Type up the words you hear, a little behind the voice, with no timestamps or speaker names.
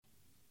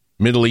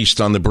Middle East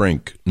on the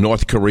brink.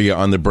 North Korea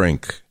on the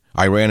brink.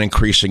 Iran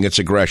increasing its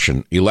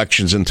aggression,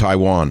 elections in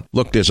Taiwan.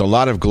 Look, there's a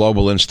lot of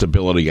global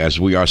instability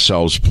as we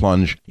ourselves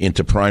plunge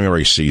into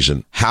primary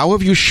season. How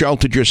have you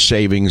sheltered your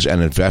savings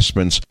and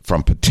investments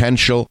from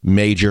potential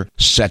major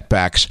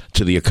setbacks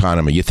to the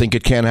economy? You think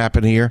it can't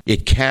happen here?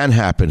 It can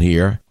happen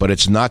here, but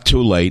it's not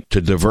too late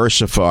to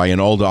diversify an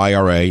old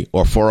IRA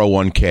or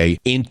 401k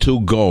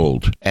into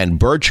gold. And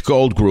Birch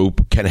Gold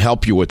Group can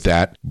help you with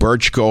that.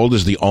 Birch Gold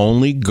is the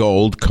only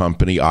gold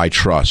company I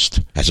trust.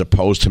 As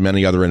opposed to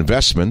many other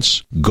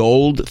investments,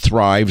 gold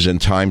thrives in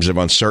times of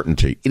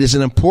uncertainty. It is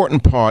an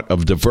important part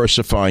of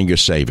diversifying your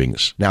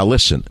savings. Now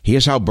listen,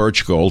 here's how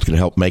Birch Gold can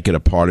help make it a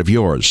part of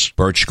yours.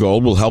 Birch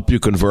Gold will help you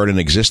convert an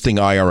existing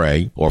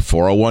IRA or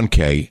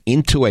 401k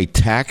into a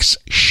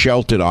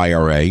tax-sheltered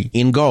IRA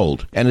in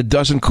gold. And it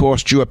doesn't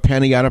cost you a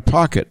penny out of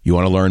pocket. You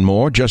want to learn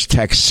more? Just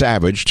text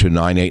SAVAGE to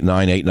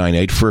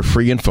 989898 for a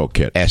free info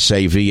kit.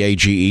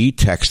 SAVAGE,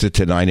 text it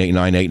to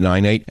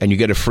 989898 and you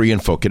get a free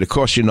info kit. It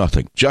costs you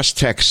nothing. Just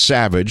text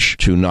SAVAGE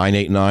to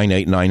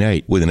 989898.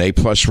 With an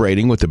A-plus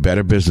rating with the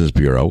Better Business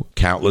Bureau,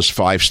 countless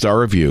 5-star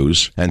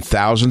reviews, and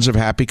thousands of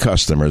happy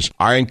customers,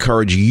 I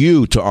encourage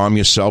you to arm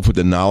yourself with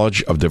the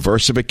knowledge of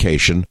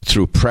diversification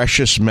through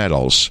precious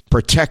metals.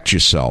 Protect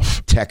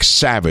yourself. Text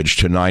SAVAGE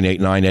to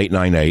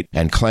 989898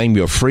 and claim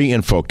your free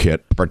info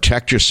kit.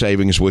 Protect your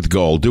savings with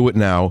gold. Do it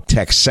now.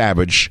 Text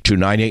SAVAGE to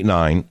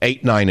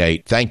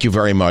 989898. Thank you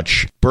very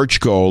much. Birch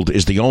Gold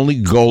is the only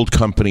gold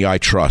company I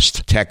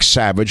trust. Text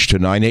SAVAGE to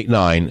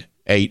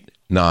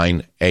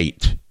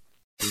 989898.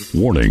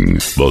 Warning,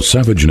 the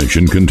Savage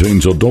Nation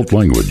contains adult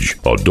language,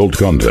 adult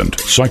content,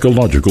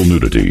 psychological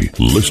nudity.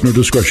 Listener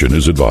discretion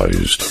is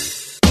advised.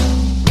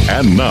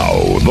 And now,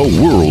 the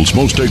world's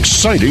most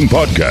exciting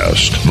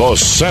podcast, The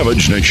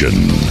Savage Nation,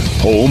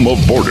 home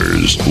of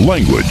borders,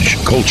 language,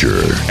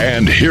 culture.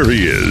 And here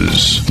he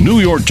is,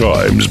 New York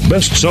Times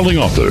best-selling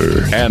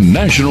author and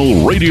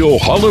National Radio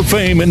Hall of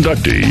Fame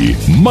inductee,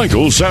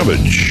 Michael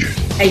Savage.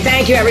 Hey,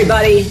 thank you,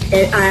 everybody.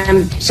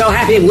 I'm so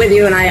happy to be with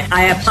you, and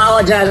I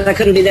apologize I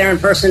couldn't be there in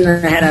person. I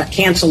had a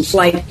canceled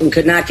flight and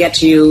could not get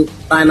to you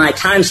by my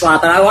time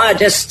slot. But I want to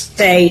just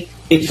say,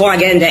 before I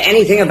get into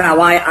anything about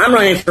why I'm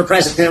running for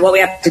president, what we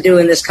have to do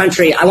in this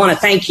country, I want to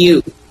thank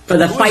you for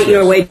the fight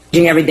you're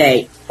waging every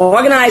day.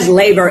 Organized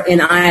labor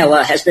in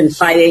Iowa has been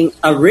fighting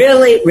a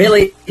really,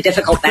 really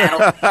difficult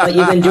battle, but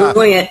you've been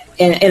doing it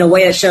in a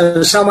way that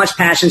shows so much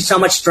passion, so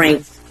much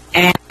strength.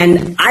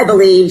 And I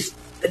believe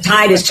the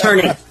tide is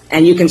turning.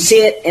 And you can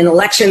see it in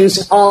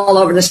elections all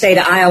over the state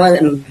of Iowa,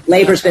 and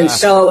labor's been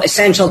so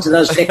essential to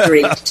those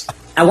victories.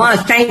 I want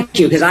to thank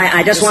you because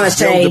I just want to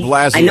say,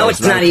 I know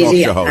it's not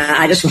easy.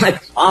 I just want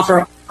to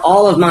offer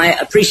all of my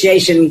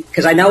appreciation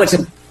because I know it's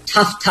a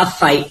tough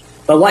fight.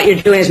 But what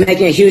you're doing is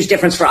making a huge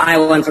difference for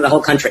Iowa and for the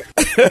whole country.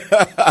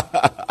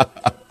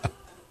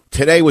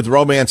 Today, with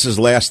romances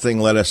lasting,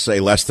 let us say,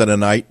 less than a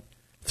night,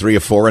 3 or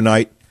 4 a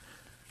night,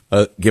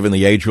 given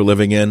the age we're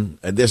living in,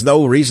 there's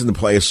no reason to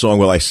play a song,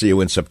 Will I See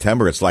You in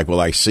September? It's like, Will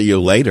I See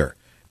You Later?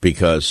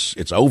 Because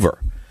it's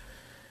over.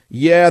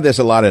 Yeah, there's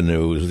a lot of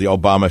news. The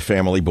Obama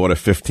family bought a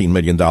 $15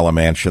 million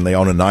mansion. They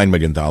own a $9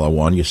 million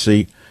one. You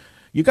see,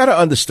 you got to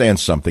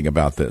understand something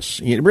about this.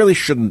 You really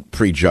shouldn't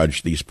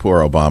prejudge these poor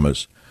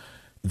Obamas.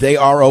 They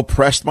are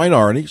oppressed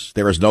minorities.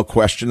 There is no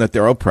question that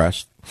they're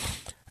oppressed.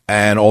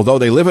 And although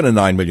they live in a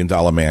 $9 million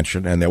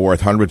mansion and they're worth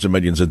hundreds of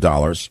millions of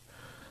dollars,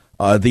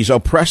 these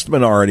oppressed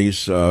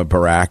minorities,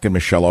 Barack and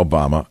Michelle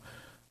Obama,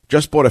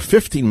 just bought a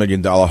 $15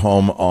 million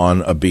home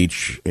on a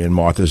beach in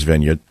Martha's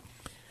Vineyard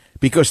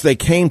because they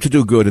came to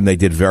do good, and they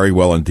did very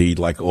well indeed,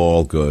 like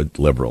all good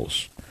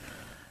liberals.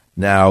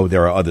 Now,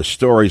 there are other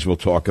stories we'll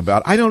talk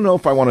about. I don't know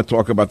if I want to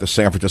talk about the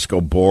San Francisco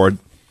board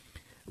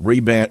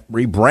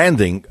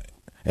rebranding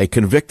a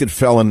convicted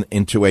felon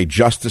into a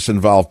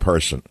justice-involved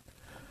person.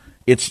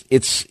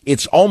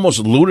 It's almost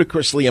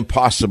ludicrously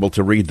impossible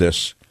to read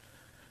this,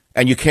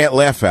 and you can't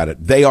laugh at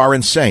it. They are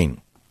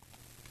insane.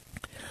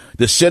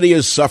 The city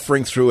is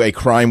suffering through a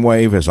crime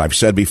wave. As I've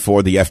said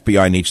before, the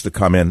FBI needs to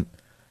come in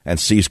and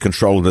seize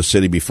control of the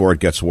city before it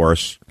gets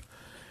worse.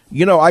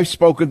 You know, I've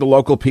spoken to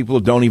local people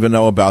who don't even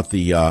know about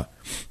the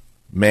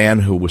man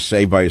who was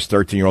saved by his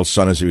 13-year-old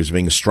son as he was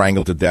being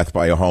strangled to death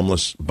by a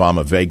homeless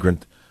Obama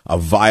vagrant, a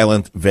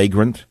violent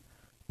vagrant.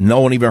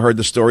 No one even heard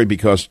the story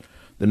because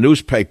the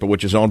newspaper,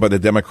 which is owned by the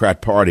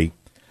Democrat Party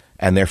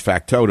and their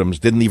factotums,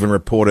 didn't even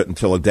report it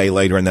until a day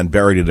later and then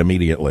buried it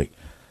immediately.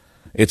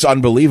 It's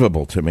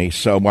unbelievable to me.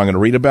 So I'm going to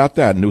read about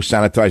that. New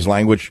sanitized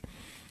language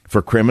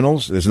for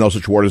criminals. There's no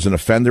such word as an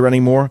offender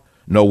anymore.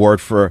 No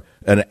word for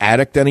an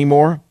addict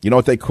anymore. You know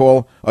what they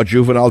call a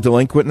juvenile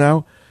delinquent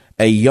now?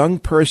 A young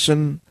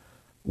person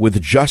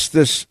with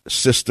justice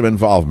system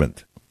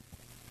involvement.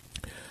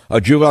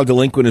 A juvenile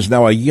delinquent is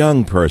now a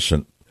young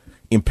person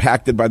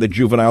impacted by the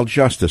juvenile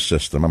justice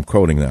system. I'm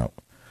quoting now.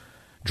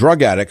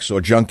 Drug addicts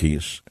or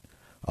junkies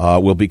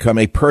will become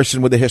a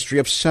person with a history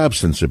of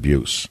substance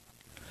abuse.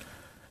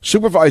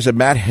 Supervisor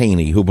Matt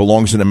Haney, who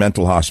belongs in a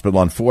mental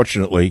hospital,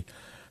 unfortunately,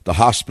 the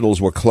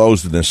hospitals were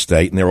closed in this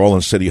state, and they're all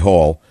in City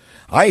Hall.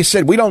 I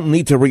said we don't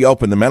need to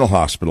reopen the mental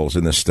hospitals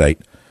in this state.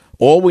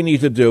 All we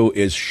need to do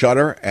is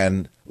shutter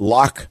and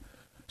lock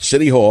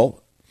City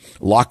Hall,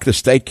 lock the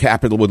state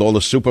capitol with all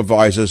the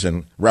supervisors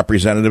and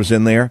representatives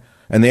in there,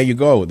 and there you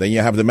go. Then you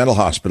have the mental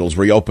hospitals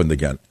reopened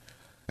again.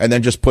 And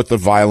then just put the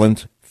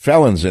violent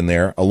felons in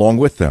there along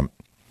with them.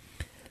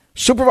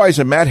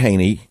 Supervisor Matt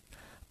Haney,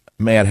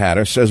 Mad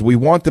Hatter, says we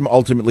want them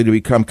ultimately to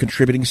become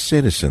contributing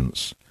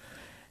citizens.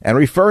 And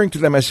referring to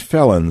them as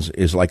felons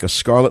is like a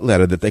scarlet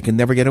letter that they can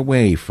never get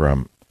away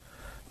from.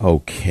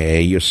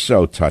 Okay, you're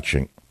so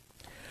touching.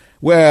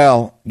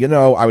 Well,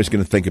 I was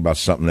going to think about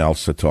something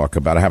else to talk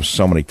about. I have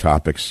so many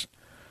topics.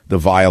 The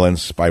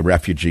violence by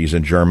refugees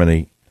in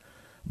Germany.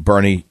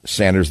 Bernie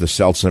Sanders, the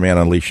Seltzer man,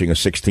 unleashing a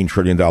 $16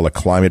 trillion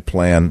climate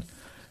plan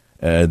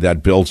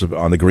that builds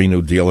on the Green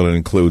New Deal, and it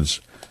includes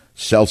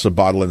seltzer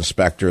bottle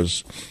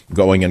inspectors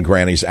going in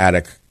Granny's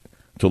attic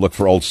to look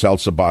for old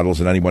seltzer bottles,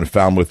 and anyone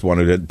found with one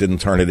who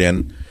didn't turn it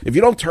in. If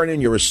you don't turn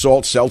in your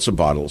assault seltzer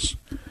bottles,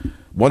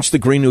 once the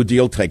Green New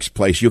Deal takes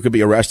place, you could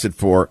be arrested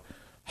for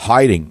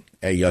hiding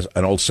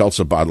an old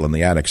seltzer bottle in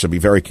the attic, so be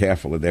very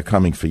careful. They're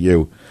coming for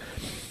you.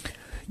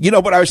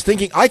 But I was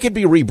thinking I could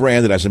be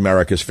rebranded as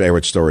America's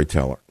favorite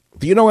storyteller.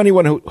 Do you know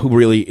anyone who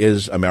really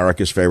is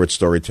America's favorite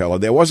storyteller?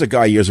 There was a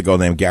guy years ago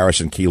named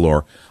Garrison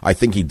Keillor. I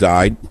think he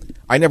died.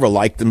 I never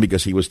liked him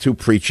because he was too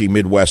preachy,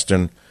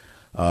 Midwestern,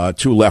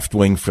 too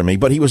left-wing for me,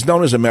 but he was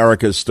known as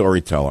America's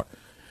storyteller.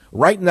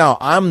 Right now,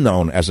 I'm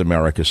known as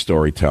America's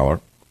storyteller,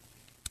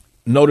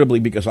 notably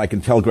because I can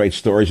tell great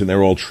stories and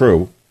they're all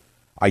true.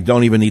 I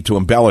don't even need to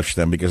embellish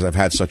them because I've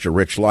had such a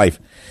rich life.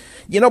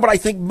 But I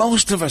think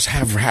most of us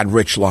have had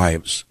rich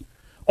lives.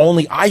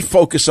 Only I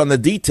focus on the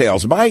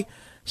details. My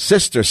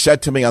sister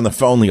said to me on the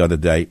phone the other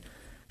day,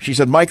 she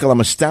said, Michael, I'm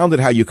astounded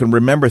how you can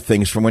remember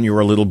things from when you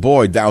were a little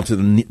boy down to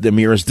the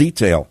merest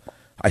detail.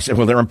 I said,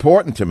 well, they're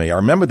important to me. I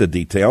remember the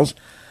details.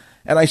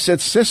 And I said,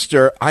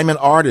 sister, I'm an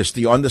artist.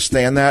 Do you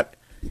understand that?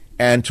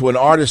 And to an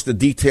artist, the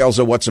details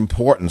are what's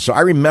important. So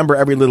I remember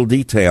every little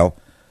detail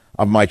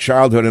of my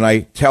childhood, and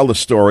I tell the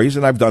stories,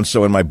 and I've done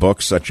so in my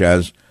books, such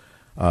as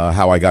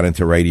how I got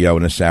into radio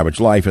and A Savage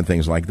Life and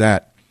things like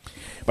that.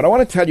 But I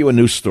want to tell you a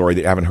news story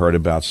that you haven't heard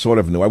about, sort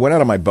of new. I went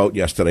out on my boat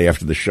yesterday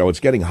after the show. It's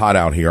getting hot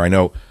out here. I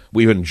know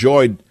we've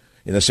enjoyed,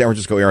 in the San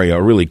Francisco area,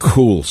 a really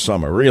cool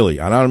summer, really.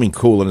 And I don't mean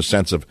cool in the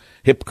sense of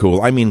hip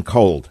cool. I mean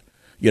cold.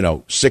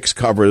 6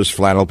 covers,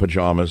 flannel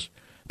pajamas,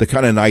 the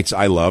kind of nights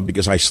I love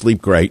because I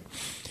sleep great.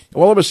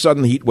 All of a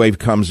sudden, the heat wave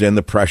comes in,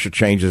 the pressure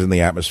changes in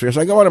the atmosphere.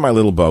 So I go out on my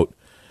little boat.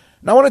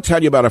 And I want to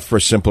tell you about it for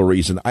a simple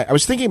reason. I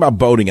was thinking about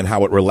boating and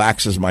how it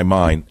relaxes my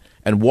mind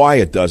and why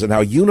it does and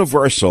how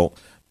universally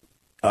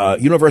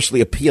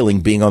appealing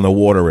being on the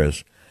water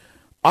is.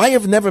 I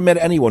have never met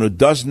anyone who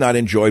does not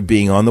enjoy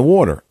being on the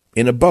water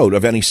in a boat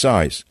of any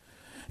size.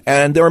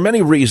 And there are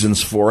many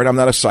reasons for it. I'm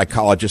not a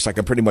psychologist. I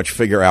can pretty much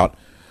figure out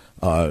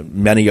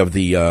many of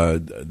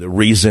the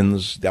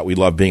reasons that we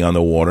love being on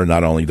the water.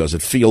 Not only does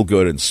it feel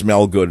good and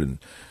smell good and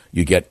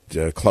you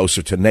get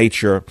closer to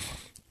nature,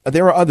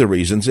 there are other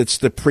reasons. It's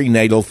the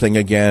prenatal thing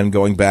again,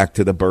 going back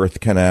to the birth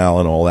canal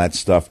and all that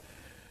stuff.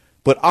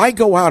 But I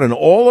go out and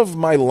all of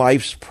my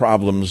life's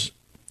problems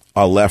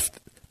are left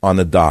on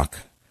the dock.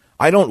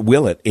 I don't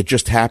will it. It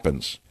just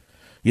happens.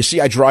 You see,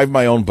 I drive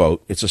my own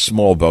boat. It's a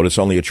small boat. It's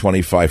only a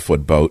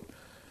 25-foot boat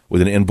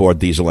with an inboard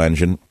diesel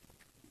engine.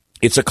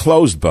 It's a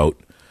closed boat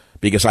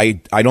because I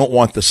don't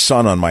want the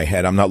sun on my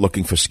head. I'm not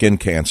looking for skin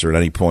cancer at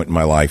any point in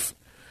my life.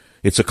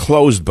 It's a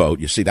closed boat.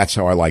 You see, that's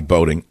how I like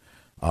boating.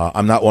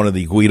 I'm not one of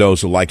the Guidos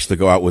who likes to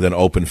go out with an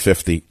open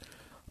 50,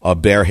 a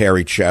bare,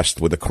 hairy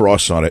chest with a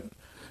cross on it,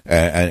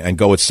 and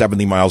go at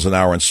 70 miles an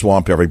hour and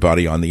swamp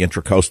everybody on the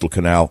Intracoastal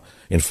Canal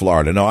in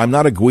Florida. No, I'm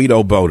not a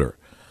Guido boater.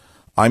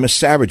 I'm a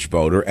savage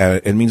boater,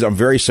 and it means I'm a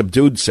very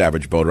subdued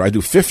savage boater. I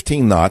do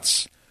 15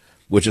 knots,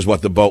 which is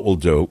what the boat will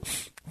do.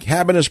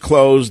 Cabin is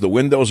closed. The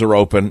windows are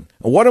open.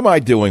 And what am I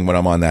doing when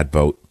I'm on that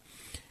boat?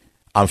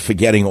 I'm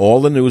forgetting all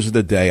the news of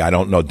the day. I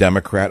don't know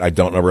Democrat. I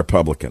don't know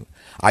Republican.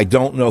 I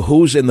don't know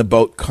who's in the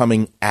boat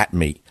coming at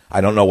me. I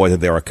don't know whether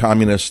they're a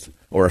communist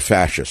or a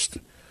fascist.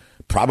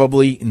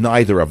 Probably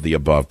neither of the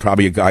above.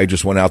 Probably a guy who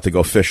just went out to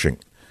go fishing.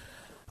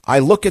 I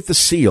look at the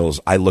seals.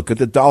 I look at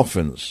the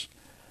dolphins.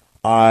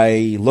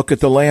 I look at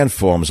the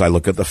landforms. I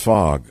look at the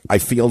fog. I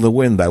feel the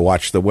wind. I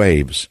watch the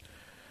waves.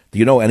 Do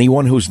you know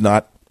anyone who's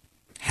not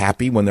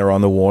happy when they're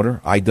on the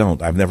water? I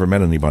don't. I've never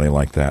met anybody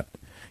like that.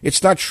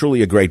 It's not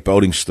truly a great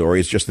boating story.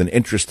 It's just an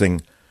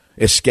interesting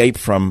escape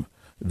from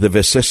the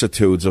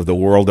vicissitudes of the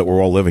world that we're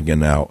all living in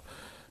now.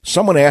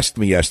 Someone asked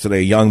me yesterday,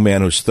 a young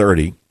man who's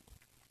 30,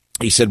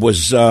 he said, were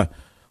the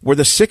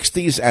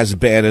 60s as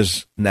bad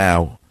as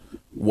now?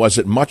 Was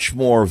it much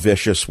more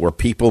vicious? Were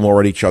people more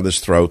at each other's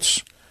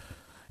throats?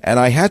 And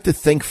I had to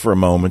think for a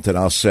moment, and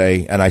I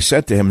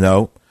said to him,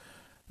 no,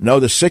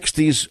 the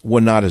 60s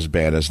were not as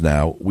bad as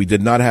now. We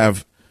did not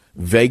have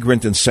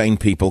vagrant, insane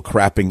people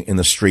crapping in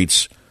the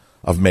streets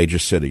of major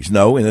cities.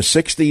 No, in the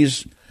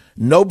 60s,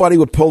 nobody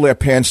would pull their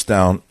pants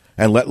down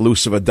and let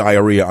loose of a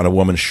diarrhea on a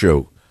woman's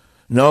shoe.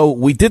 No,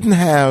 we didn't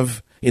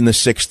have in the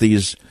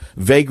 60s,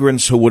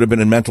 vagrants who would have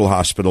been in mental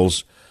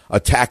hospitals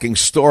attacking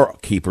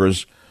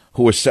storekeepers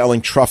who were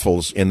selling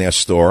truffles in their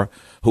store,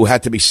 who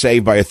had to be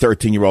saved by a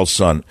 13-year-old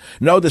son.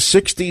 No, the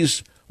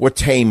 60s were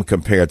tame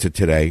compared to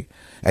today,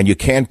 and you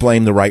can't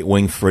blame the right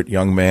wing for it,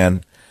 young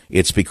man.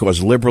 It's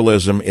because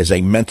liberalism is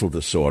a mental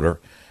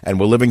disorder, and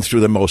we're living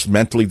through the most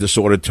mentally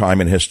disordered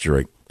time in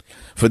history.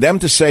 For them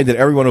to say that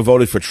everyone who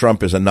voted for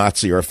Trump is a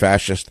Nazi or a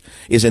fascist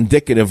is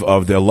indicative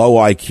of their low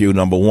IQ,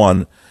 number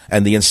one,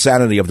 and the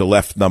insanity of the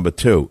left, number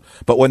two.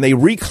 But when they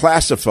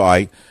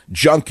reclassify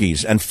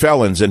junkies and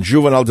felons and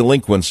juvenile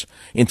delinquents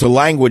into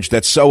language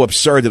that's so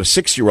absurd that a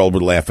 6-year-old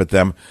would laugh at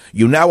them,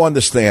 you now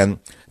understand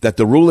that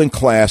the ruling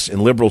class in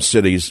liberal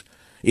cities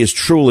is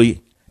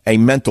truly a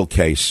mental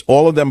case.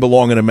 All of them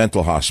belong in a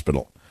mental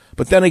hospital.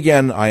 But then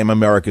again, I am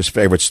America's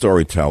favorite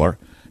storyteller,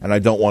 and I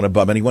don't want to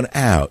bum anyone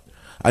out.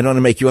 I don't want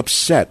to make you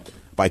upset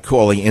by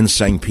calling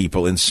insane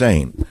people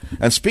insane.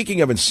 And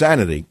speaking of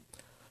insanity,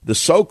 the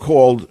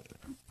so-called,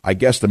 I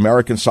guess, the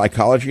American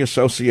Psychology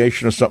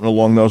Association or something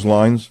along those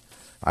lines,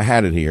 I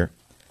had it here.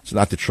 It's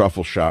not the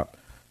truffle shop,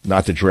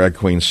 not the drag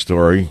queen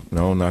story.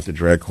 No, not the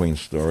drag queen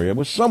story. It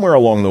was somewhere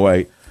along the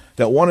way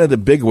that one of the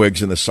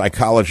bigwigs in the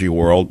psychology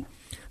world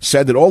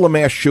said that all the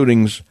mass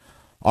shootings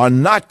are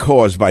not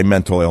caused by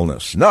mental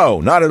illness. No,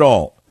 not at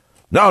all.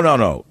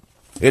 No.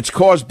 It's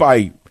caused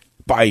by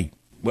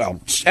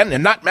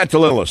and not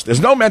mental illness. There's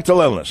no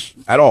mental illness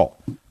at all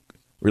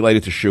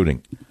related to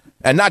shooting.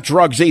 And not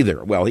drugs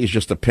either. Well, he's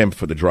just a pimp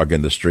for the drug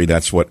industry.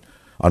 That's what,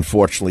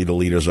 unfortunately, the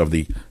leaders of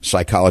the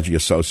psychology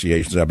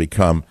associations have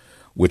become,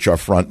 which are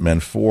front men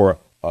for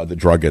the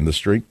drug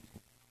industry.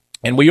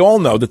 And we all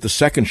know that the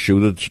second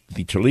shooter,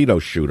 the Toledo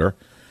shooter,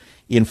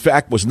 in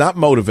fact, was not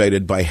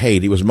motivated by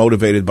hate. He was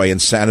motivated by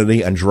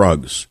insanity and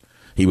drugs.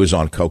 He was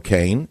on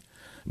cocaine,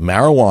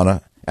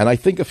 marijuana, and I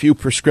think a few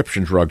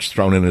prescription drugs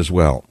thrown in as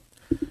well.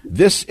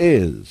 This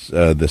is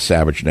the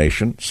Savage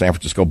Nation. San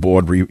Francisco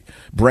board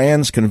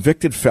brands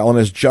convicted felon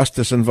as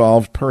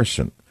justice-involved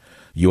person.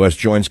 U.S.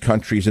 joins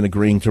countries in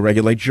agreeing to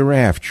regulate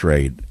giraffe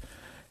trade.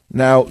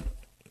 Now,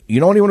 you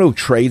know anyone who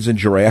trades in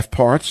giraffe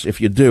parts?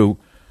 If you do,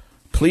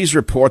 please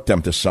report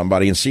them to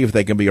somebody and see if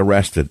they can be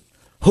arrested.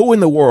 Who in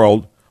the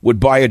world would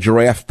buy a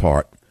giraffe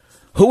part?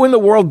 Who in the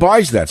world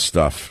buys that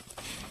stuff?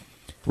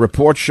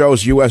 Report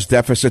shows U.S.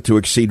 deficit to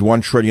exceed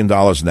 $1 trillion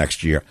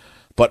next year.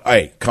 But,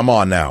 hey, come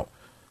on now.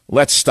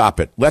 Let's stop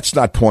it. Let's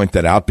not point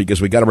that out because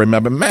we got to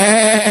remember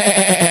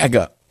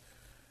MAGA.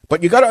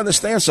 But you got to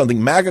understand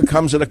something. MAGA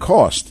comes at a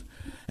cost.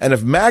 And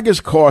if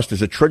MAGA's cost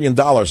is $1 trillion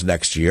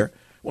next year,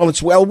 well,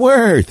 it's well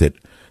worth it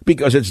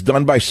because it's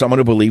done by someone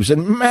who believes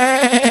in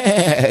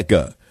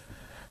MAGA.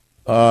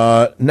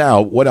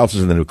 Now, what else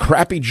is in the news?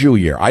 Crappy Jew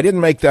Year. I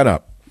didn't make that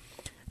up.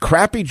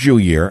 Crappy Jew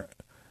Year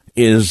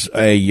is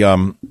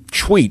a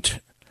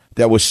tweet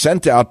that was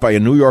sent out by a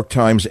New York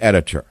Times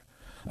editor.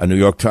 A New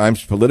York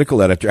Times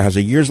political editor has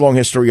a years-long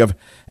history of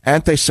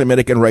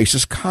anti-Semitic and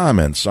racist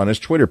comments on his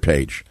Twitter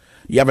page.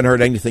 You haven't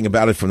heard anything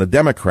about it from the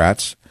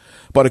Democrats,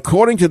 but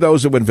according to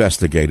those who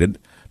investigated,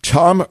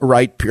 Tom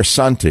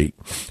Wright-Piersanti,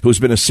 who's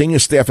been a senior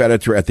staff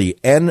editor at the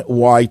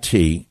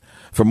NYT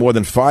for more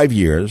than 5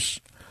 years,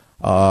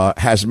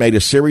 has made a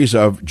series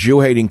of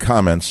Jew-hating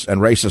comments and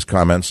racist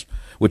comments,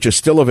 which is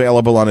still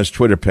available on his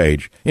Twitter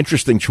page.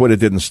 Interesting, Twitter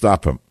didn't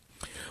stop him.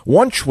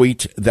 One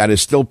tweet that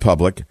is still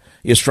public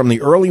is from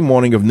the early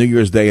morning of New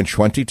Year's Day in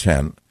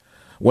 2010,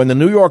 when the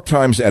New York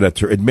Times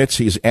editor admits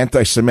he's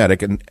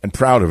anti-Semitic and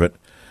proud of it,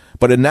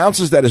 but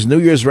announces that his New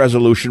Year's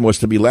resolution was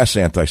to be less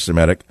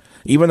anti-Semitic,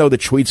 even though the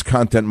tweet's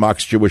content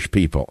mocks Jewish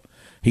people.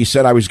 He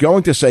said, I was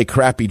going to say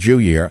crappy Jew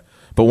year,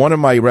 but one of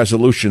my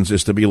resolutions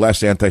is to be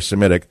less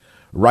anti-Semitic.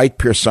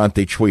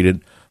 Wright-Piersanti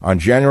tweeted on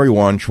January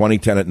 1,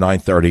 2010 at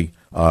 9:30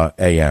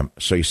 a.m.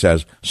 So he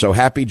says, so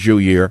happy Jew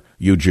year,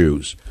 you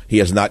Jews. He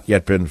has not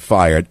yet been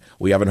fired.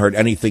 We haven't heard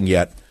anything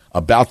yet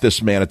about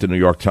this man at the New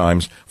York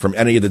Times from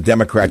any of the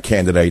Democrat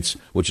candidates,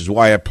 which is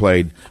why I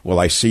played Will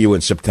I See You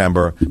in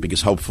September,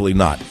 because hopefully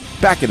not.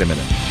 Back in a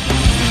minute.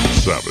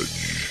 Savage.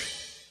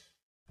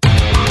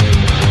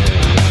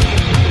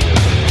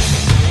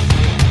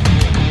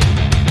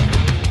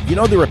 You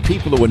know, there are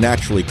people who are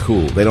naturally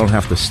cool. They don't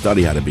have to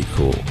study how to be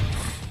cool.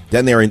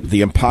 Then there are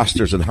the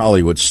imposters in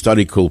Hollywood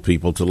study cool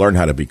people to learn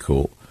how to be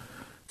cool,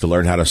 to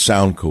learn how to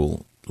sound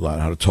cool, learn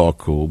how to talk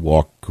cool,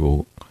 walk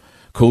cool.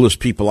 Coolest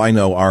people I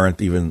know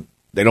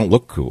they don't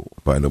look cool,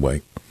 by the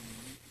way.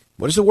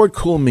 What does the word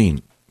cool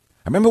mean?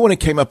 I remember when it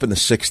came up in the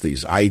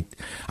 60s, I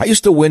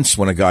used to wince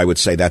when a guy would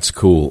say, that's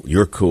cool,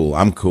 you're cool,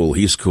 I'm cool,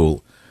 he's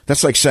cool.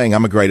 That's like saying,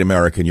 I'm a great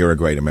American, you're a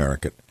great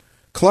American.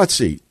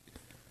 Klutzy,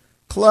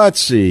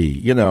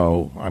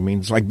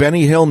 it's like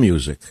Benny Hill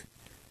music.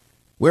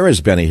 Where is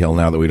Benny Hill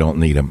now that we don't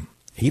need him?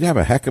 He'd have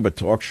a heck of a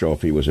talk show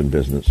if he was in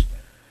business.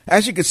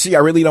 As you can see, I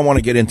really don't want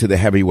to get into the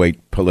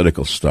heavyweight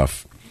political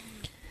stuff,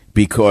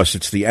 because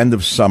it's the end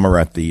of summer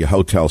at the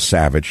Hotel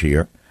Savage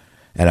here,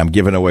 and I'm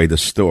giving away the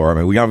store. I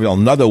mean, we have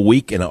another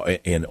week in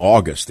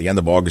August, the end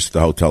of August at the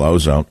Hotel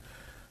Ozone.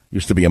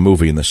 Used to be a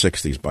movie in the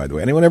 60s, by the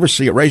way. Anyone ever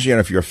see it? Raise your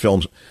hand if you're a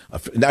film.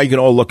 Now you can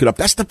all look it up.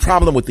 That's the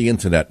problem with the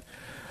Internet.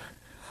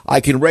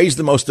 I can raise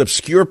the most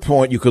obscure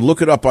point. You could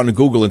look it up on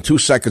Google in 2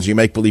 seconds. You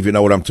make believe you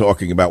know what I'm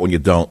talking about when you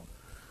don't.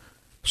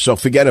 So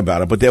forget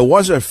about it. But there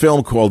was a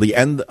film called The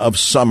End of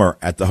Summer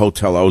at the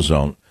Hotel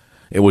Ozone.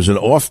 It was an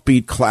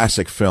offbeat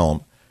classic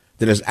film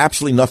that has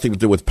absolutely nothing to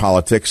do with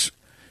politics.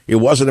 It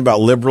wasn't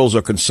about liberals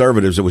or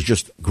conservatives. It was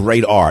just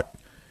great art.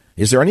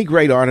 Is there any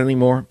great art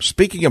anymore?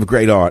 Speaking of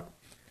great art,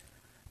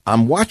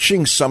 I'm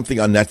watching something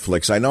on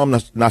Netflix. I know I'm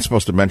not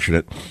supposed to mention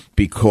it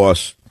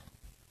because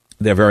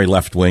they're very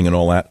left-wing and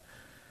all that.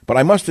 But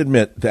I must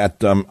admit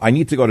that I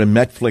need to go to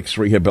Netflix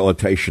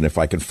Rehabilitation if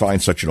I can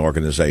find such an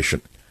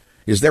organization.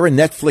 Is there a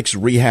Netflix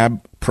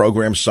rehab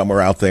program somewhere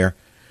out there?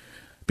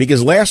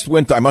 Because last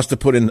winter I must have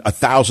put in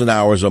 1,000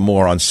 hours or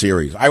more on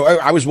series.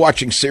 I was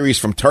watching series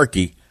from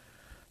Turkey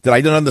that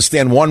I didn't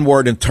understand one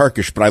word in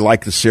Turkish, but I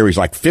liked the series,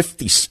 like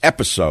 50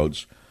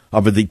 episodes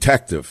of a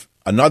detective.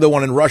 Another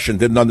one in Russian,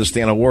 didn't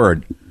understand a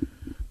word.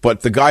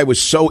 But the guy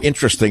was so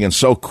interesting and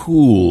so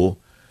cool,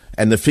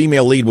 and the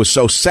female lead was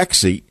so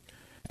sexy,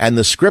 and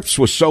the scripts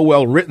were so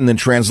well written in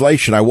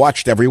translation, I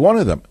watched every one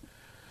of them.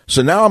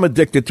 So now I'm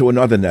addicted to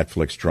another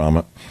Netflix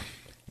drama,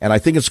 and I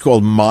think it's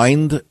called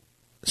Mind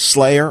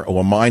Slayer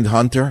or Mind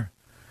Hunter.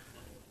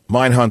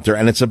 Mind Hunter,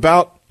 and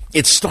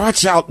it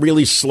starts out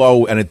really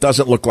slow, and it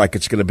doesn't look like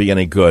it's going to be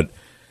any good.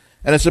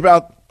 And it's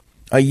about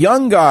a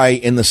young guy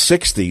in the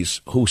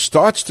 60s who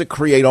starts to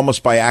create,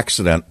 almost by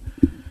accident,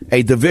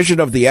 a division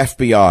of the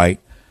FBI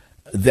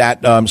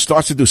that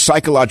starts to do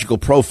psychological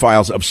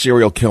profiles of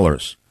serial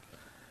killers.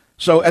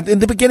 So in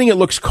the beginning, it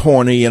looks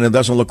corny, and it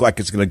doesn't look like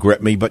it's going to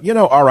grip me. But,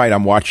 all right,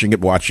 I'm watching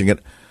it.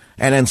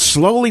 And then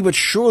slowly but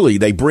surely,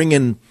 they bring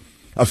in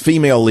a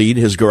female lead,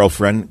 his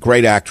girlfriend,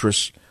 great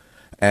actress,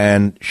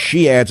 and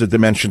she adds a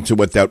dimension to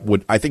it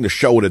that I think the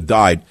show would have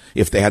died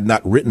if they had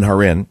not written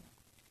her in,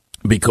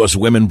 because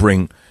women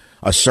bring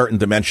a certain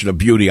dimension of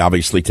beauty,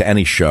 obviously, to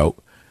any show.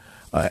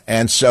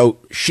 And so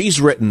she's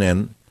written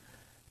in,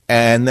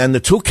 and then the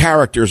two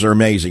characters are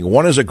amazing.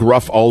 One is a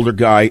gruff, older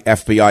guy,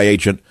 FBI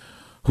agent,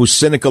 who's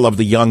cynical of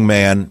the young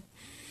man.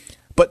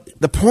 But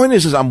the point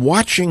is I'm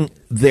watching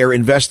their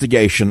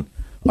investigation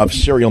of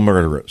serial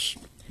murderers.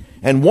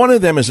 And one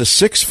of them is a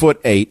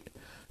 6'8",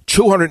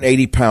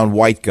 280-pound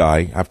white guy,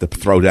 I have to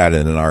throw that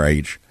in our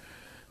age,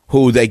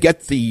 who they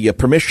get the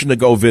permission to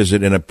go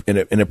visit in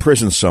a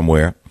prison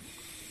somewhere.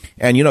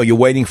 And, you're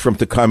waiting for him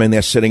to come in.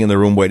 They're sitting in the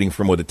room waiting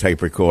for him with a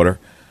tape recorder.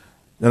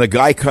 And the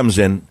guy comes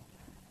in,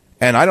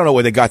 and I don't know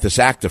where they got this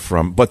actor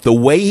from, but the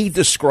way he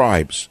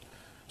describes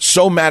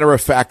so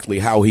matter-of-factly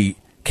how he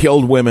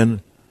killed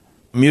women,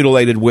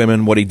 mutilated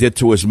women, what he did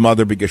to his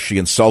mother because she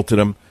insulted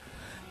him.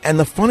 And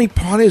the funny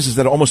part is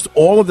that almost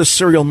all of the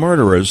serial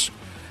murderers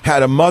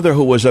had a mother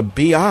who was a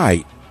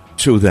BI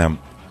to them,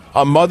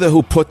 a mother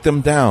who put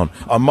them down,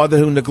 a mother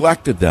who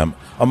neglected them,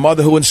 a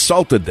mother who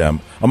insulted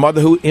them, a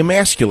mother who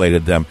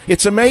emasculated them.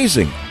 It's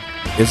amazing,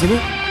 isn't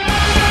it?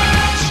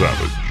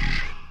 Savage.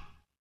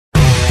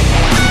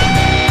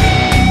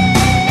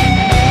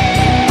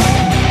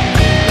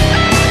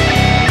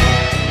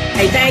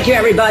 Hey, thank you,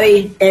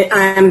 everybody.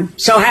 I'm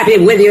so happy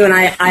with you, and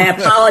I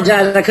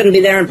apologize. I couldn't be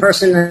there in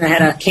person. I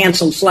had a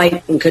canceled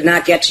flight and could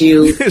not get to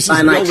you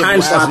by my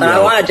time slot. But I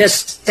want to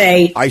just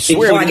say,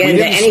 before I get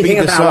into anything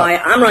about why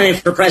I'm running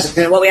for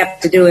president, what we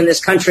have to do in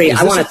this country,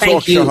 I want to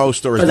thank you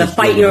for the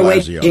fight you're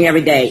waging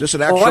every day.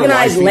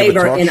 Organized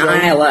labor in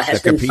Iowa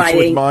has been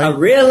fighting a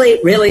really,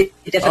 really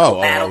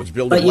difficult battle,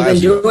 but you've been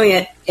doing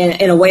it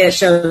in a way that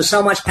shows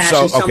so much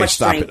passion, so much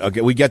strength. Stop it.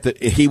 Okay, we get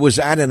that. He was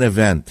at an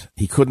event.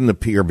 He couldn't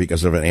appear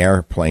because of an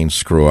airplane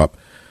screw-up.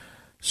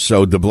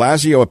 So de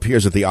Blasio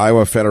appears at the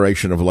Iowa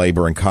Federation of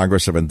Labor and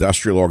Congress of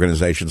Industrial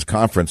Organizations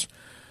conference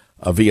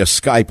via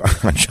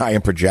Skype on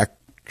giant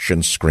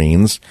projection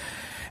screens,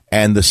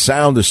 and the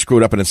sound is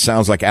screwed up, and it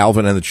sounds like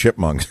Alvin and the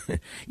Chipmunks.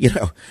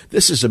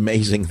 This is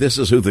amazing. This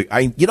is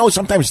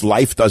sometimes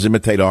life does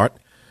imitate art.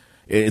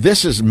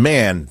 This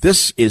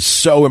is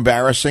so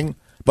embarrassing,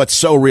 but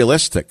so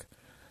realistic.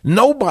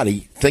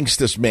 Nobody thinks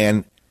this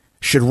man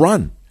should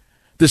run.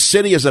 The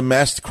city is a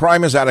mess.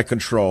 Crime is out of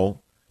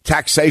control.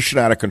 Taxation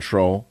out of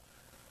control.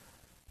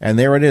 And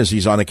there it is.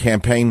 He's on a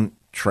campaign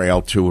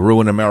trail to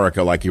ruin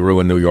America like he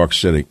ruined New York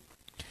City.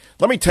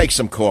 Let me take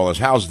some callers.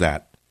 How's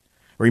that?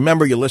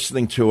 Remember, you're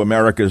listening to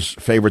America's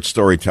favorite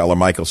storyteller,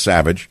 Michael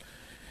Savage.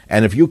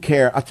 And if you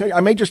care, I'll tell you,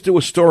 I may just do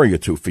a story or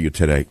two for you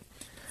today.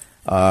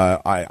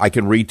 I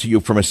can read to you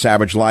from a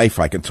Savage life.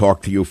 I can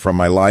talk to you from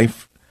my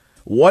life.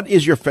 What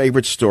is your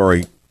favorite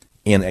story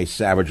in a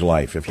Savage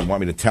life? If you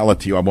want me to tell it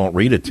to you, I won't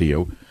read it to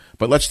you.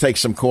 But let's take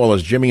some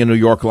callers. Jimmy in New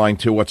York, line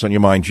 2. What's on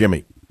your mind,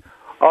 Jimmy?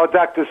 Oh,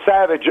 Dr.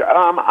 Savage,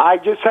 I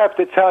just have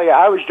to tell you,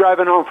 I was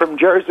driving home from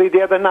Jersey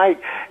the other night,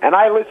 and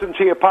I listen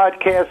to your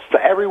podcasts,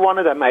 every one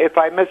of them. If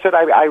I miss it,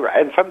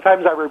 and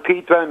sometimes I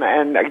repeat them,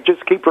 and I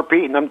just keep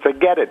repeating them to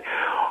get it.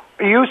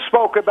 You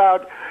spoke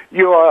about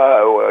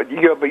your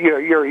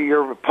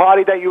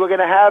party that you were going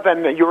to have,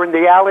 and you were in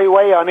the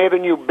alleyway on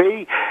Avenue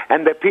B,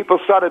 and the people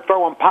started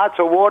throwing pots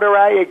of water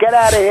at you. Get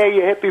out of here,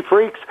 you hippie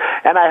freaks.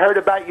 And I heard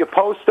about your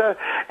poster,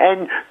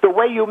 and the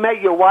way you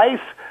met your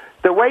wife.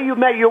 The way you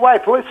met your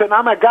wife, listen,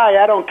 I'm a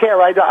guy, I don't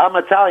care. I'm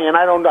Italian,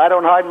 I don't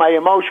hide my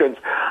emotions.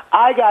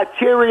 I got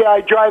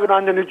teary-eyed driving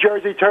on the New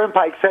Jersey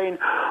Turnpike saying,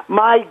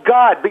 my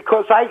God,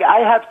 because I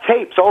have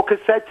tapes, old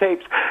cassette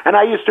tapes, and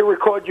I used to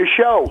record your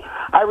show.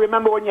 I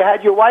remember when you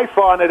had your wife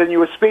on it and you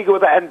were speaking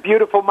with her, and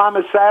beautiful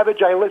Mama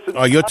Savage, I listened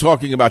to. Oh, you're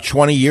talking about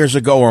 20 years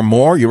ago or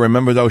more? You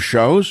remember those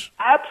shows?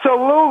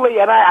 Absolutely,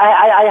 and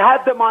I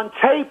had them on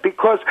tape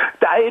because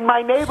in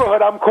my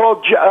neighborhood I'm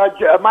called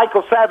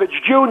Michael Savage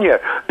Jr.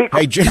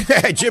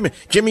 Hey,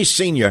 Jimmy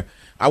Sr.,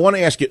 I want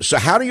to ask you, so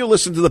how do you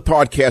listen to the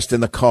podcast in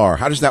the car?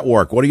 How does that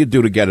work? What do you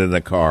do to get it in the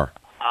car?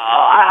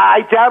 I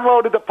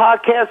downloaded the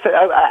podcast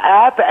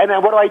app, and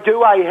then what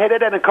do? I hit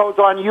it, and it goes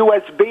on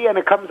USB, and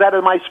it comes out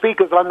of my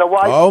speakers on the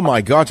Wi-Fi. Oh,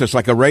 my God, it's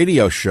like a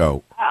radio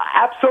show.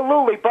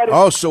 Absolutely.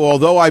 But so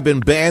although I've been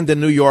banned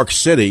in New York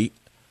City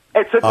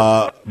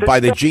by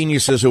the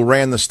geniuses who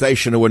ran the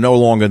station who are no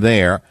longer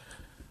there,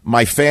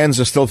 my fans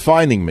are still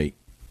finding me.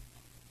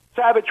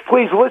 Savage,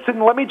 please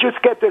listen. Let me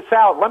just get this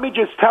out. Let me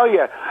just tell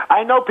you.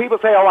 I know people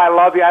say, "Oh, I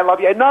love you, I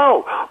love you."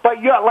 No,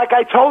 but like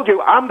I told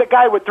you, I'm the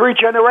guy with 3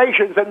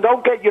 generations, and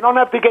you don't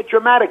have to get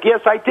dramatic.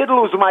 Yes, I did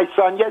lose my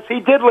son. Yes, he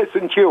did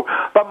listen to you,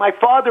 but my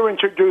father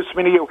introduced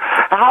me to you.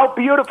 How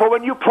beautiful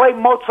when you play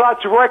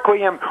Mozart's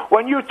Requiem,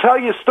 when you tell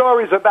your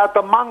stories about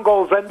the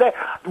Mongols and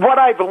what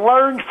I've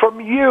learned from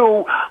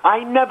you,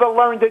 I never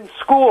learned in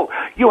school.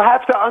 You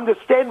have to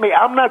understand me.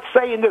 I'm not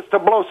saying this to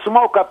blow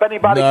smoke up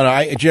anybody.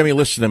 No, Jimmy,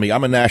 listen to me.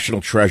 I'm a national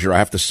treasure. I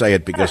have to say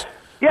it because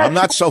I'm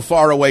not so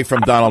far away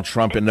from Donald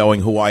Trump in knowing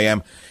who I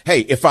am.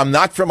 Hey, if I'm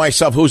not for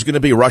myself, who's going to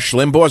be? Rush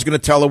Limbaugh is going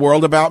to tell the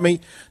world about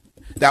me.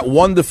 That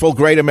wonderful,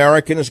 great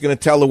American is going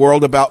to tell the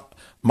world about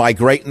my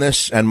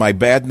greatness and my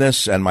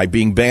badness and my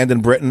being banned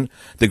in Britain.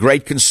 The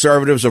great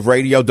conservatives of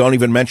radio don't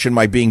even mention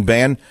my being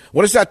banned.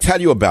 What does that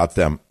tell you about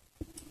them?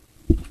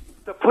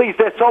 Please,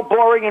 they're so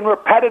boring and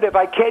repetitive.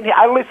 I can't hear.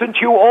 I listen to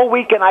you all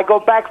week, and I go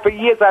back for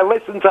years. I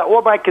listen to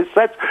all my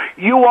cassettes.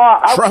 You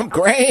are... Trump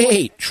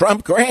great.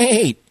 Trump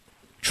great.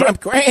 Trump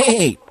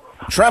great.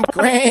 Trump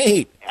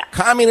great.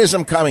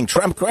 Communism coming.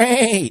 Trump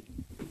great.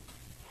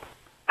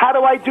 How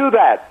do I do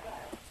that?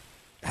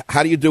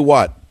 How do you do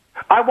what?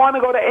 I want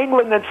to go to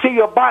England and see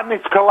your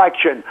botanist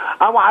collection.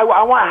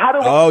 How do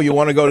Oh, you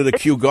want to go to the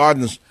Kew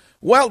Gardens?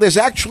 Well, there's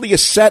actually a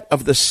set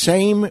of the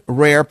same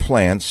rare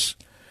plants.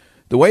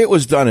 The way it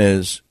was done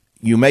is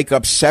you make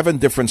up 7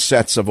 different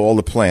sets of all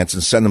the plants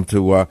and send them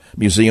to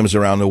museums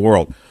around the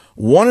world.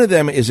 One of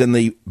them is in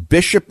the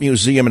Bishop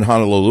Museum in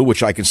Honolulu,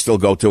 which I can still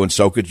go to, and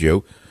so could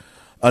you.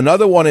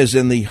 Another one is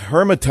in the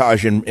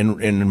Hermitage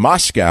in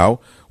Moscow,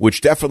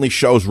 which definitely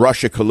shows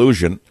Russia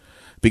collusion,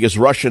 because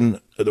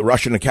the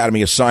Russian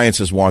Academy of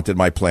Sciences wanted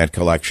my plant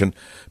collection,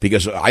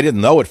 because I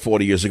didn't know it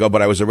 40 years ago,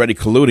 but I was already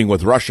colluding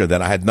with Russia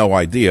then. I had no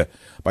idea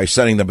by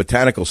sending the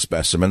botanical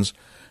specimens.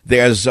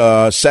 There's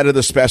a set of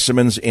the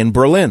specimens in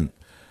Berlin,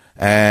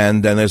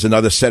 and then there's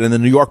another set in the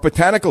New York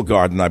Botanical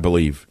Garden, I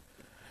believe.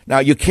 Now,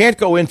 you can't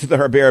go into the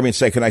herbarium and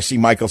say, can I see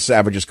Michael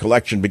Savage's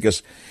collection,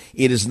 because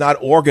it is not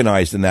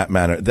organized in that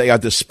manner. They are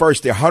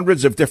dispersed. There are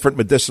hundreds of different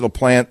medicinal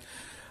plant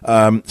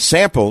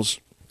samples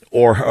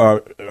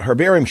or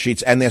herbarium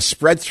sheets, and they're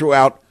spread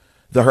throughout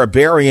the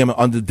herbarium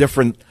under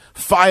different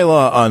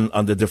phyla,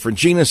 under different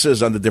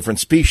genuses, under different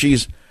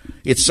species.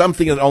 It's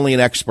something that only an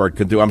expert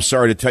can do. I'm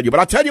sorry to tell you,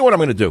 but I'll tell you what I'm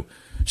going to do,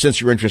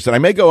 since you're interested. I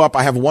may go up.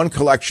 I have one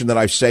collection that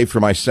I've saved for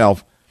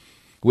myself,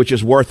 which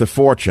is worth a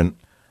fortune.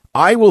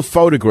 I will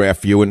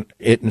photograph you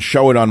and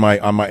show it on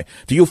my.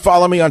 Do you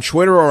follow me on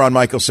Twitter or on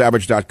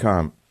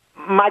michaelsavage.com?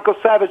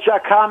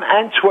 michaelsavage.com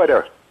and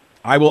Twitter.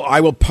 I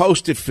will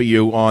post it for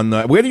you on.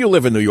 Where do you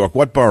live in New York?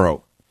 What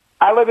borough?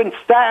 I live in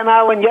Staten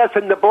Island, yes,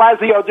 and de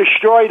Blasio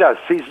destroyed us.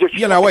 He's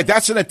destroyed. Wait,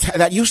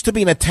 that used to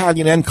be an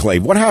Italian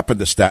enclave. What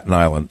happened to Staten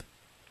Island?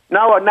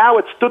 No, now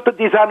it's tutto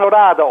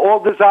disonorato, all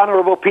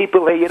dishonorable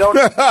people here. You don't.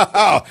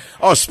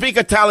 Oh, speak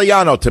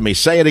Italiano to me.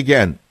 Say it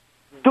again.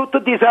 Tutto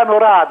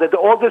disonorato,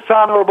 all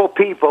dishonorable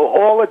people,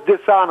 all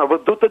dishonorable.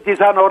 Tutto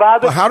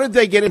disonorato. Well, how did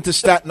they get into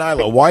Staten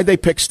Island? Why'd they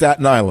pick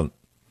Staten Island?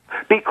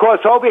 Because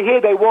over here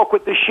they walk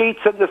with the sheets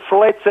and the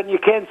slits, and you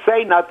can't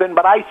say nothing,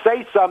 but I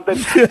say something.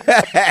 They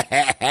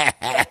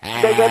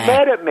get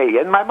mad at me,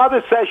 and my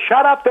mother says,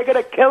 "Shut up, they're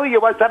going to kill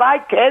you." I said, "I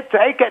can't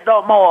take it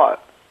no more."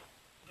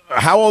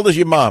 How old is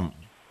your mom?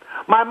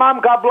 My mom,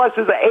 God bless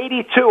her, is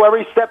 82.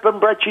 Every step and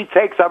breath she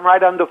takes, I'm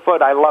right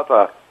underfoot. I love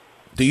her.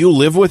 Do you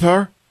live with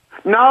her?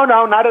 No,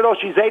 not at all.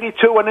 She's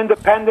 82 and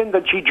independent,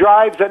 and she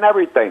drives and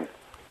everything.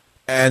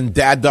 And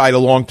Dad died a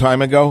long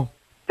time ago?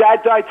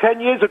 Dad died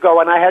 10 years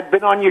ago, and I had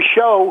been on your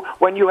show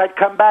when you had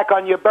come back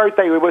on your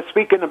birthday. We were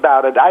speaking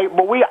about it. I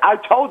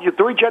told you,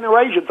 3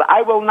 generations.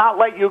 I will not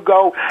let you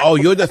go. Oh,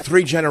 you're the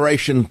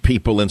 3-generation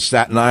people in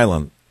Staten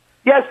Island.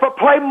 Yes, but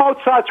play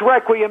Mozart's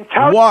Requiem.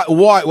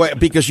 Why?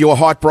 Because you were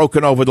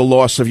heartbroken over the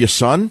loss of your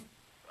son?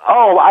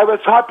 Oh, I was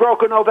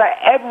heartbroken over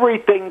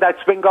everything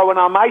that's been going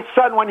on. My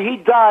son, when he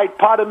died,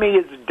 part of me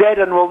is dead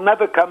and will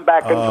never come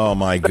back. Oh,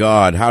 my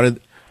God.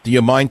 Do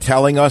you mind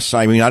telling us?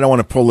 I mean, I don't want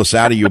to pull this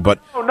out of you, but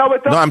no,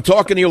 I'm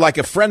talking to you like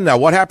a friend now.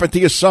 What happened to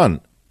your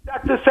son?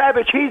 Dr.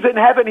 Savage, he's in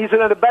heaven. He's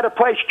in a better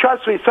place.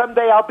 Trust me,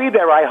 someday I'll be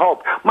there, I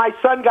hope. My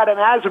son got an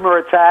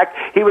asthma attack.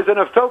 He was in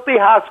a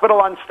filthy hospital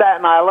on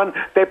Staten Island.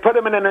 They put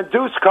him in an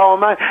induced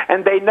coma,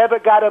 and they never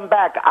got him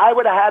back. I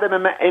would have had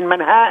him in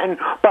Manhattan,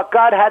 but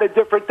God had a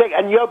different thing.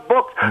 And your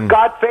book,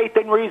 God, Faith,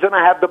 and Reason,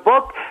 I have the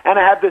book, and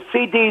I have the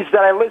CDs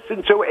that I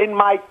listen to in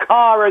my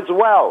car as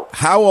well.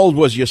 How old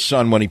was your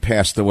son when he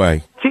passed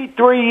away?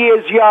 3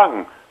 years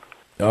young.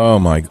 Oh,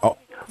 my God.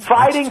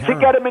 Fighting to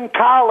get him in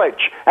college,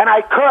 and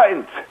I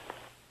couldn't.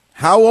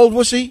 How old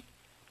was he?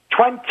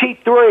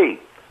 23.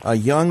 A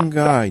young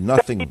guy.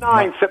 Nothing.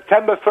 79,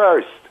 September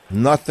 1st.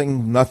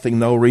 Nothing,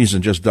 no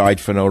reason. Just died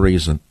for no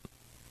reason.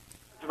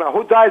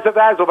 Who dies of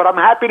asthma? But I'm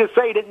happy to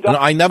say he didn't die. No,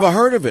 I never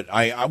heard of it.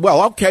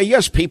 Well, okay,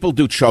 yes, people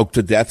do choke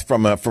to death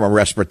from a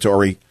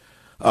respiratory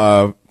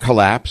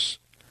collapse.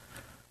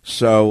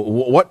 So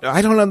what?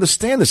 I don't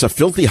understand this. A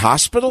filthy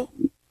hospital?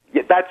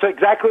 Yeah, that's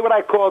exactly what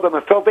I called them,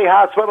 a filthy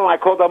hospital, and I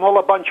called them all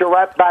a bunch of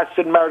rat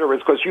bastard murderers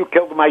because you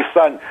killed my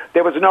son.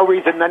 There was no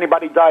reason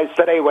anybody dies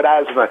today with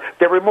asthma.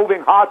 They're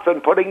removing hearts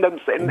and putting them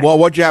in... Well,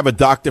 what'd you have, a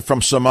doctor from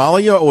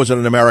Somalia, or was it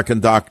an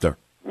American doctor?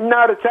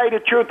 No, to tell you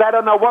the truth, I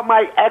don't know what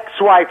my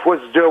ex-wife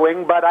was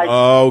doing, but I...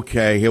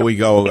 Okay, here we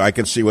go. I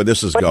can see where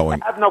this is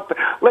going.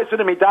 Listen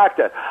to me,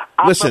 doctor.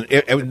 Listen,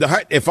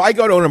 if I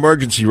go to an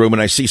emergency room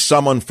and I see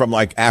someone from,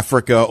 like,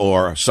 Africa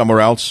or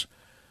somewhere else,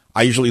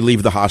 I usually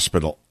leave the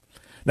hospital.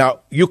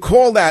 Now, you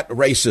call that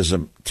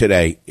racism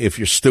today if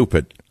you're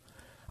stupid.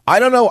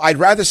 I don't know. I'd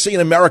rather see an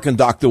American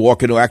doctor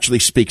walk in who actually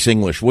speaks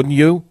English, wouldn't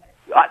you?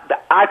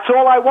 That's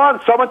all I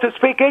want, someone to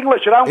speak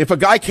English. If a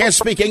guy can't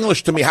speak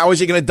English to me, how is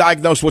he going to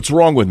diagnose what's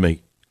wrong with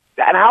me?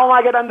 And how am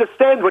I going to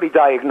understand what he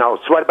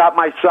diagnosed? What about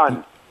my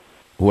son?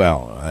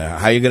 Well,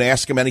 how are you going to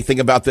ask him anything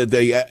about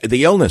the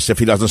illness if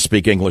he doesn't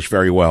speak English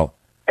very well?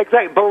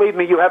 Exactly. Believe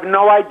me, you have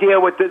no idea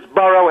what this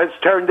borough has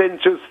turned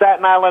into.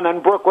 Staten Island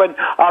and Brooklyn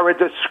are a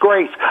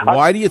disgrace.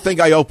 Why do you think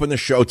I opened the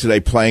show today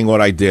playing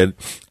what I did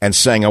and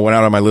saying I went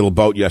out on my little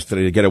boat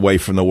yesterday to get away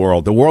from the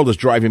world? The world is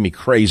driving me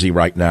crazy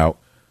right now,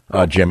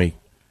 Jimmy.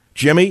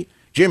 Jimmy,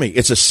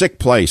 it's a sick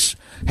place.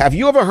 Have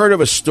you ever heard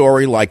of a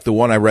story like the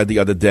one I read the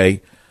other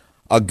day?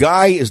 A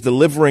guy is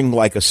delivering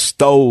like a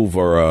stove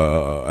or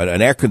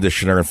an air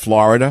conditioner in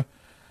Florida,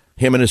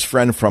 him and his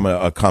friend from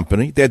a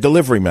company. They're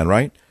delivery men,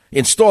 right?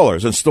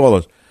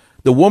 Installers.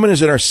 The woman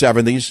is in her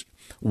 70s.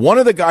 One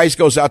of the guys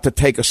goes out to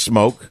take a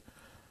smoke.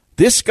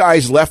 This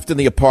guy's left in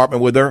the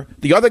apartment with her.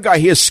 The other guy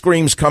hears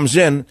screams, comes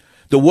in.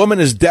 The woman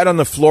is dead on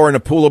the floor in a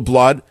pool of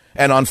blood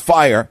and on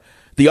fire.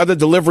 The other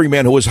delivery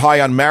man, who was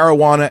high on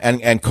marijuana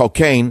and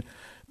cocaine,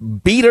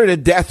 beat her to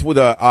death with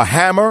a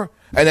hammer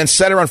and then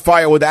set her on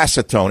fire with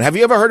acetone. Have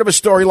you ever heard of a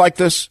story like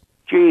this?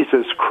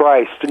 Jesus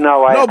Christ,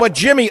 no. No, but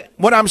Jimmy,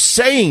 what I'm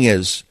saying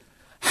is,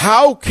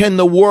 how can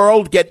the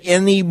world get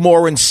any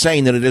more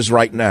insane than it is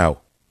right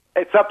now?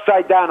 It's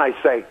upside down, I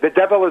say. The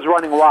devil is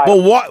running wild.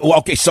 Well, what? Well,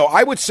 okay, so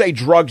I would say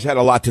drugs had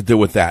a lot to do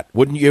with that,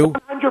 wouldn't you?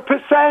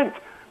 100%.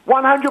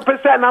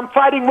 100%. And I'm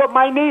fighting with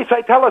my niece.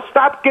 I tell her,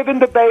 stop giving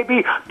the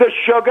baby the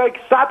sugar.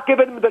 Stop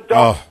giving him the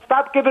dope.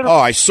 Stop giving him... Oh,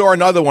 I saw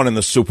another one in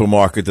the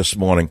supermarket this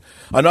morning.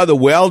 Another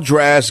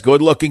well-dressed,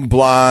 good-looking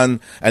blonde.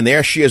 And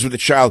there she is with the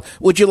child.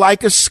 Would you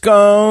like a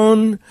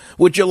scone?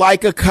 Would you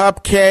like a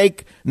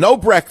cupcake? No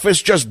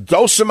breakfast. Just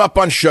dose him up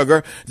on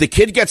sugar. The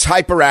kid gets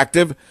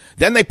hyperactive.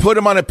 Then they put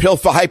him on a pill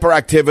for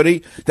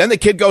hyperactivity. Then the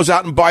kid goes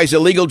out and buys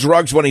illegal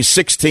drugs when he's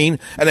 16.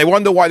 And they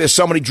wonder why there's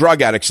so many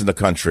drug addicts in the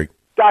country.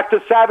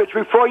 Dr. Savage,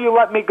 before you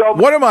let me go...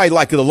 What am I,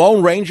 like the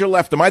Lone Ranger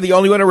left? Am I the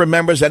only one who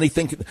remembers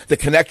anything, the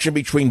connection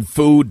between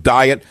food,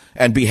 diet,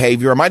 and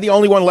behavior? Am I the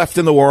only one left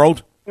in the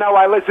world? No,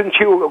 I listen to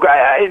you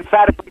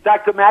emphatically.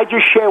 Doctor, may I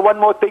just share one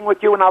more thing with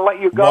you and I'll let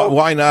you go?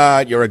 Why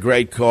not? You're a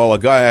great caller.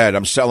 Go ahead.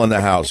 I'm selling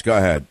the house. Go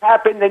ahead. It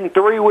happened in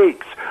 3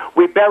 weeks.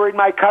 We buried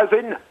my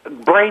cousin,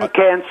 brain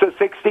cancer,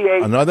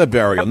 68. Another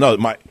burial. No,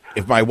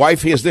 if my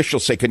wife hears this, she'll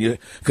say, can you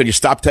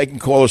stop taking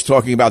callers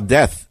talking about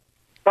death?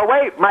 But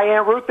wait, my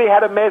Aunt Ruthie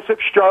had a massive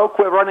stroke.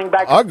 We're running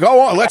back. Go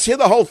on. Let's hear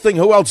the whole thing.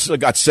 Who else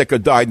got sick or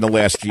died in the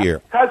last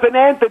year? Cousin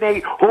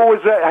Anthony, who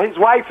was his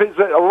wife is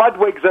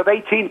Ludwig's of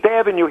 18th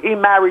Avenue. He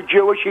married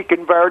Jewish. He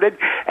converted.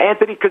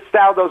 Anthony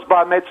Castaldo's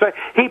bar mitzvah.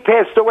 He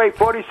passed away,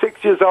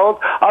 46 years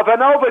old, of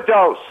an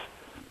overdose.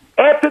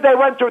 After they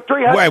went through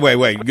 300...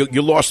 Wait.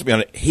 You lost me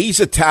on it. He's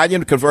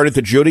Italian, converted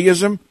to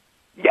Judaism?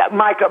 Yeah,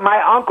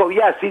 my uncle,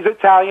 yes, he's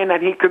Italian,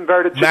 and he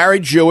converted to...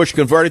 Married Jewish,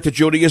 converted to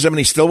Judaism, and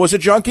he still was a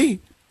junkie?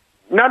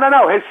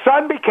 No. His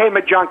son became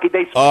a junkie.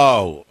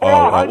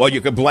 Well, you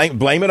can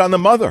blame it on the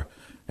mother.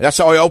 That's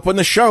how I opened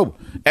the show.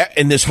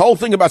 And this whole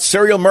thing about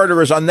serial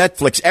murderers on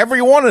Netflix,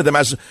 every one of them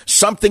has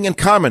something in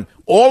common.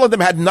 All of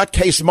them had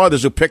nutcase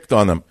mothers who picked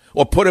on them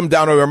or put them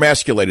down or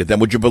emasculated them.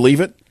 Would you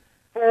believe it?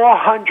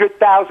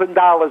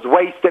 $400,000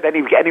 wasted, and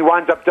he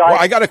winds up dying.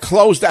 Well, I got to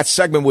close that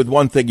segment with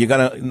one thing. You're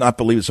going to not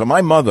believe it. So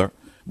my mother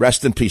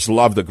rest in peace,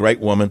 loved a great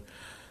woman.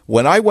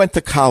 When I went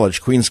to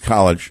college, Queens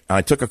College, and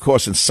I took a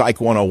course in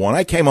Psych 101,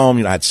 I came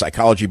home, I had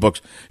psychology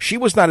books. She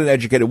was not an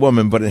educated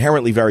woman, but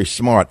inherently very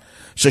smart.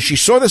 So she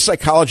saw the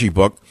psychology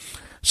book.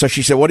 So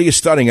she said, what are you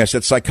studying? I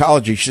said,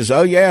 psychology. She says,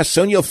 oh, yeah,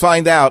 soon you'll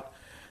find out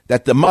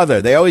that the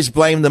mother, they always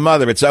blame the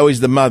mother. It's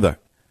always the mother.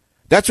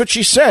 That's what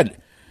she said.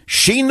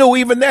 She knew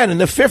even then in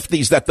the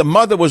 50s that the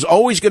mother was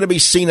always going to be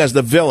seen as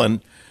the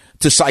villain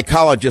to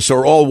psychologists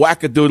or all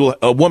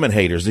wackadoodle woman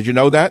haters. Did you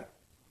know that?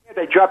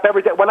 They drop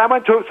everything. When I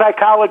went to a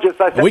psychologist,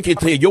 I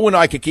said... You and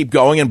I could keep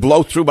going and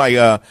blow through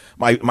my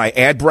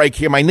ad break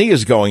here. My knee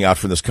is going out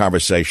from this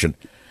conversation.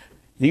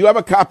 Do you have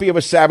a copy of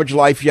A Savage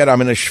Life yet? I'm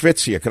in a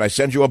schwitz here. Can I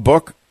send you a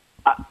book?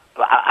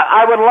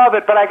 I would love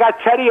it, but I got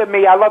Teddy and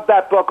Me. I love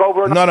that book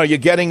over and over. No, you're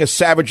getting A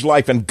Savage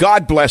Life, and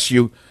God bless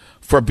you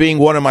for being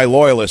one of my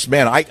loyalists.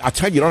 Man, I'll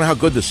tell you, you don't know how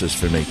good this is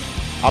for me.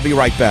 I'll be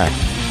right back.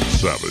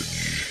 Savage.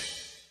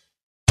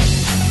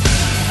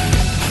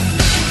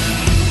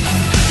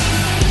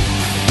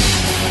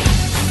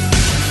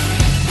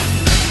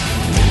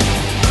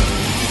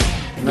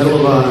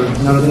 Medal of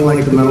Honor. Nothing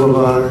like the Medal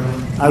of Honor.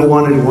 I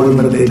wanted one,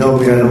 but they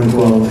told me I don't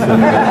qualify.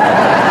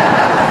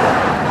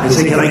 I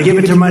said, can I give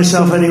it to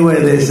myself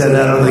anyway? They said,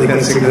 I don't think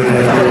that's a good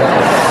idea.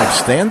 Like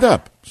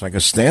stand-up. It's like a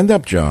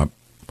stand-up job.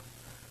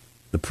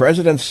 The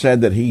president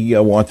said that he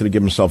wanted to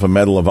give himself a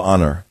Medal of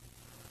Honor,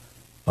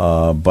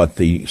 but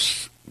the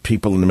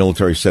people in the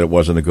military said it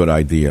wasn't a good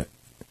idea.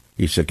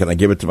 He said, can I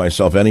give it to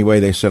myself anyway?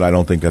 They said, I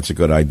don't think that's a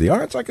good idea. All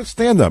right, it's like a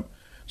stand-up.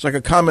 It's like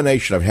a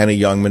combination of Henny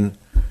Youngman,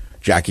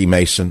 Jackie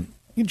Mason.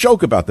 You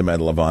joke about the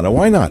Medal of Honor.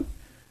 Why not?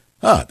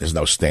 There's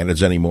no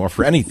standards anymore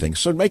for anything.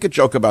 So make a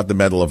joke about the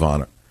Medal of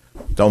Honor.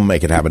 Don't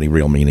make it have any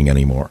real meaning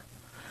anymore.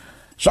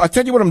 So I'll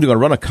tell you what I'm doing. I'm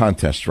going to run a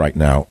contest right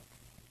now.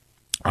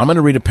 I'm going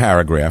to read a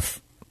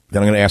paragraph.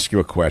 Then I'm going to ask you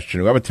a question.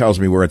 Whoever tells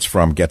me where it's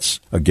from gets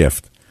a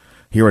gift.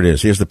 Here it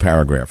is. Here's the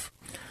paragraph.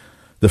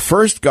 The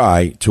first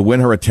guy to win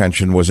her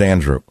attention was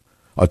Andrew,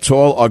 a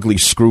tall, ugly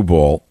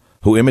screwball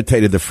who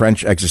imitated the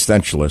French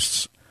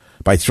existentialists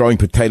by throwing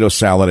potato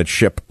salad at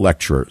ship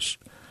lecturers.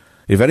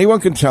 If anyone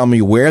can tell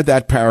me where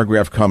that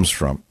paragraph comes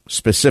from,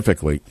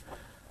 specifically,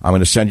 I'm going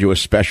to send you a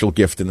special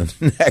gift in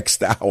the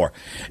next hour.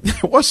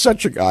 There was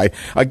such a guy.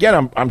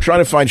 Again, I'm trying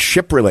to find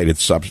ship-related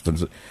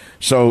substances.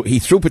 So he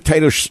threw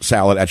potato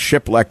salad at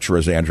ship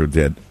lecturers, Andrew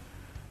did,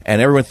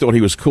 and everyone thought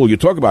he was cool. You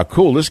talk about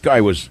cool. This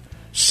guy was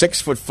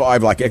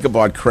 6'5", like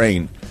Ichabod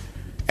Crane,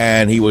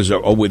 and he was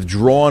a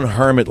withdrawn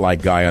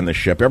hermit-like guy on the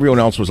ship. Everyone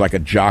else was like a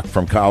jock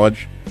from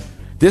college.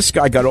 This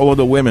guy got all of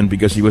the women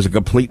because he was a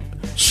complete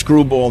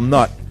screwball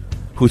nut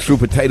who threw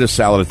potato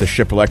salad at the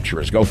ship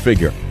lecturers. Go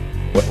figure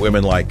what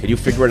women like. Can you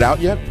figure it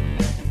out yet?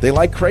 They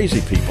like crazy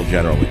people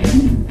generally.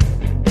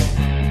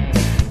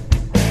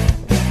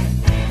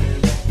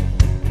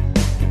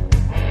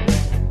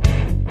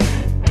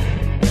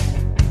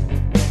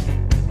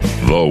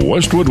 The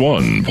Westwood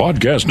One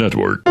Podcast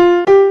Network.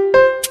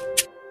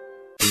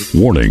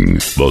 Warning,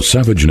 the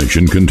Savage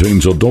Nation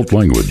contains adult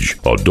language,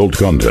 adult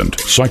content,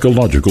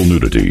 psychological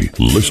nudity.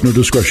 Listener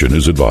discretion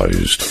is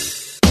advised.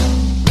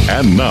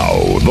 And now,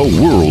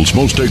 the world's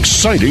most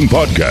exciting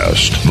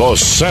podcast, The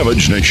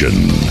Savage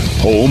Nation,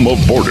 home of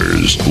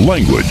borders,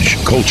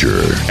 language,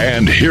 culture.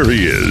 And here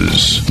he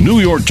is, New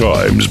York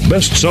Times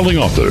best-selling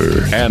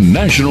author and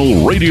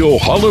National Radio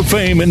Hall of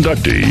Fame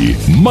inductee,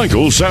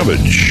 Michael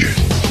Savage.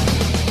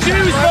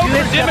 Jews vote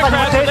for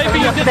Democrats, will they be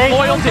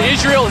disloyal to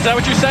Israel? Is that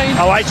what you're saying?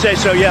 Oh, I'd say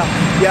so, yeah.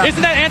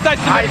 Isn't that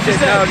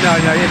anti-Semitic?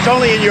 No. It's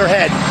only in your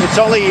head. It's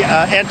only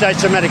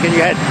anti-Semitic in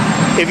your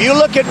head. If you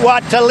look at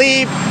what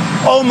Tlaib,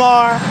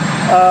 Omar,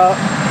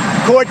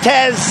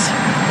 Cortez,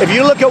 if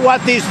you look at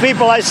what these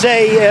people, I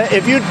say,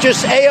 if you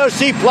just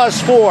AOC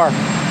 +4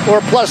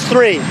 or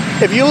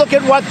 +3, if you look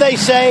at what they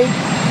say,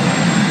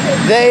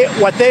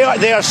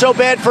 they are so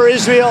bad for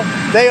Israel.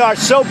 They are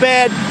so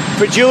bad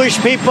for Jewish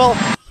people.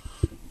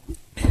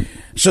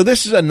 So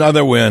this is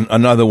another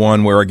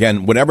one where,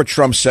 again, whatever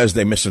Trump says,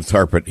 they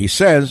misinterpret. He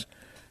says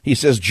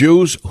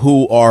Jews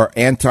who are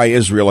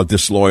anti-Israel are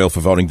disloyal for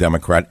voting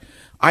Democrat.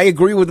 I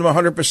agree with him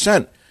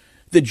 100%.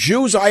 The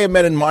Jews I have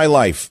met in my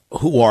life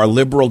who are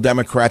liberal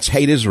Democrats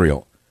hate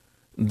Israel.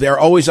 They're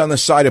always on the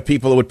side of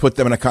people who would put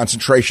them in a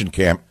concentration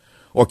camp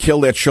or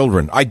kill their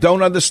children. I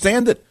don't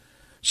understand it.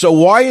 So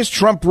why is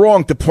Trump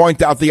wrong to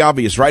point out the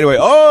obvious right away?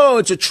 Oh,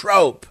 it's a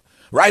trope.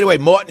 Right away,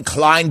 Morton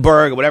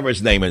Kleinberg, whatever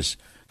his name is,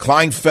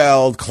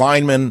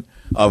 Kleinman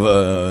of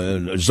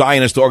a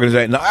Zionist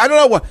organization. I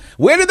don't know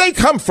where did they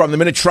come from the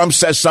minute Trump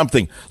says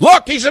something?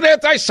 Look, he's an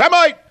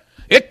anti-Semite.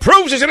 It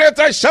proves he's an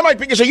anti-Semite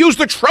because he used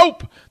the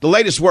trope. The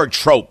latest word,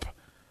 trope.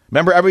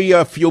 Remember, every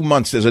few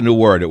months there's a new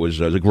word. It was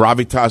the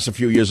gravitas a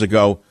few years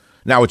ago.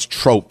 Now it's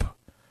trope.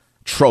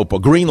 Trope. A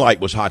green light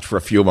was hot for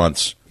a few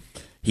months.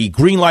 He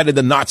green-lighted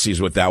the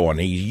Nazis with that one.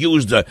 He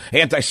used the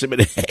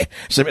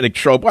anti-Semitic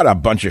trope. What a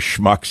bunch of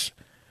schmucks.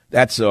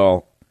 That's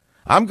all.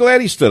 I'm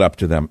glad he stood up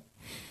to them.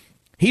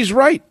 He's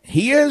right.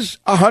 He is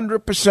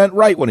 100%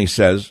 right when he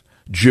says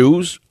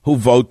Jews who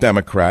vote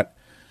Democrat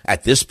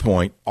at this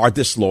point are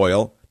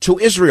disloyal to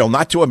Israel,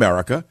 not to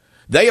America.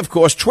 They, of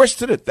course,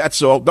 twisted it.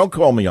 That's all. Don't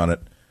call me on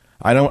it.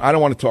 I don't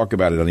want to talk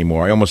about it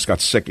anymore. I almost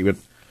got sick of it.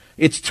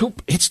 It's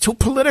too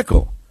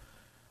political.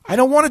 I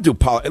don't want to do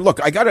politics.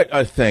 Look, I got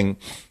a thing.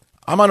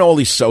 I'm on all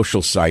these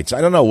social sites.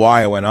 I don't know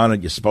why I went on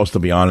it. You're supposed to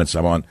be on it. So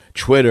I'm on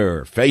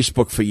Twitter,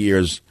 Facebook for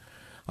years.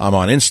 I'm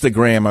on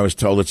Instagram. I was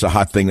told it's a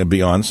hot thing to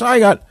be on.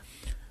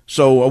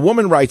 So a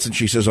woman writes and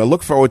she says, I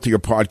look forward to your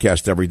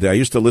podcast every day. I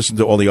used to listen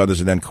to all the others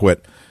and then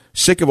quit.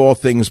 Sick of all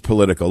things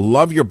political.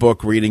 Love your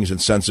book, readings,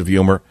 and sense of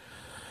humor.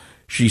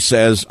 She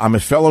says, I'm a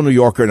fellow New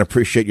Yorker and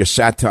appreciate your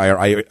satire.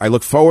 I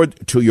look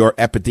forward to your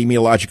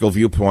epidemiological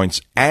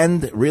viewpoints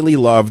and really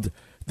loved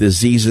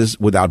Diseases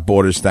Without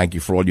Borders. Thank you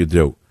for all you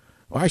do.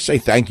 Well, I say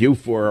thank you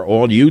for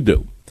all you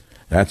do.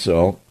 That's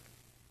all.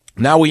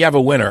 Now we have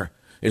a winner.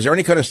 Is there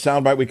any kind of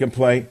soundbite we can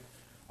play?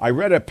 I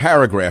read a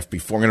paragraph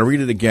before. I'm going to read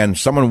it again.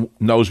 Someone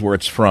knows where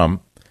it's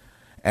from,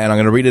 and I'm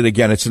going to read it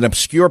again. It's an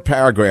obscure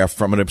paragraph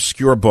from an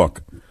obscure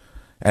book,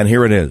 and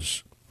here it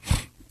is.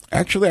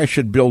 Actually, I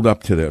should build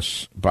up to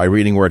this by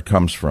reading where it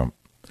comes from.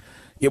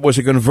 It was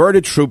a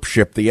converted troop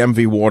ship, the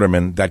MV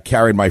Waterman, that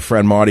carried my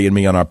friend Marty and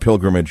me on our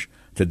pilgrimage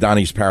to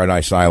Donnie's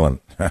Paradise Island.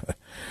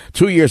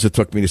 2 years it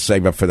took me to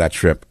save up for that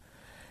trip.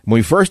 When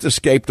we first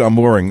escaped our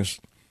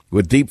moorings,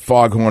 with deep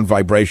foghorn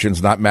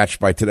vibrations not matched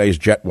by today's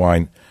jet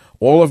wine,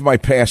 all of my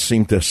past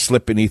seemed to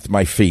slip beneath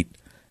my feet.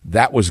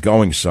 That was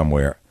going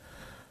somewhere.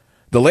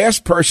 The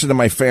last person in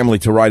my family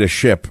to ride a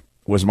ship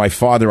was my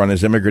father on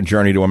his immigrant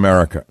journey to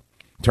America.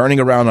 Turning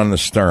around on the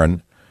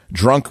stern,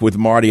 drunk with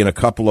Marty and a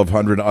couple of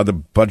hundred other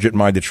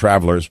budget-minded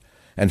travelers,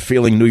 and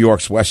feeling New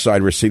York's West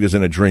Side recede as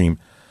in a dream,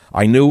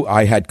 I knew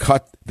I had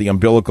cut the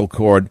umbilical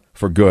cord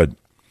for good.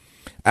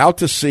 Out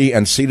to sea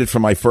and seated for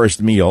my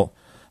first meal,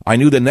 I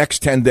knew the next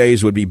 10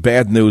 days would be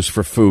bad news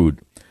for food.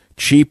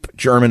 Cheap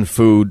German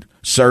food,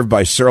 served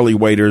by surly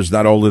waiters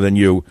not older than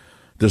you,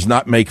 does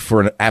not make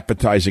for an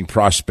appetizing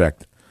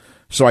prospect.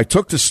 So I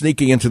took to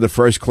sneaking into the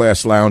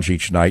first-class lounge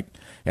each night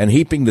and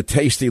heaping the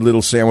tasty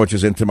little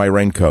sandwiches into my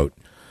raincoat.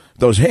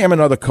 Those ham and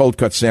other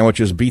cold-cut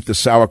sandwiches beat the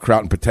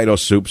sauerkraut and potato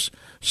soups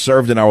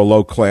served in our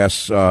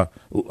low-class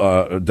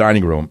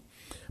dining room,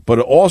 but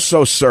it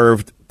also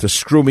served to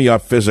screw me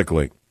up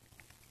physically.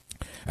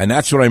 And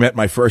that's when I met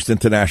my first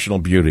international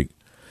beauty.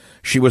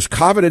 She was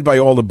coveted by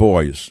all the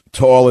boys,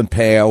 tall and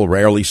pale,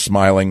 rarely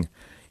smiling.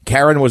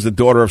 Karen was the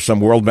daughter of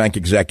some World Bank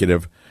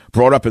executive,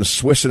 brought up in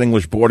Swiss and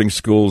English boarding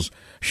schools.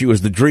 She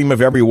was the dream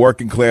of every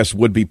working-class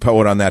would-be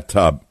poet on that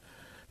tub.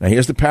 Now,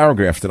 here's the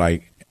paragraph that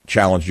I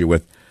challenged you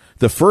with.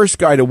 The first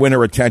guy to win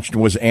her attention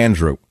was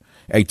Andrew,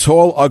 a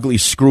tall, ugly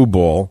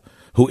screwball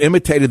who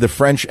imitated the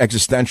French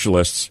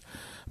existentialists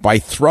by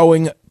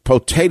throwing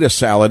potato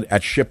salad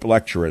at ship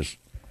lecturers.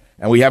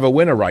 And we have a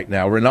winner right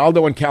now.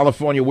 Ronaldo in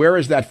California. Where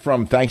is that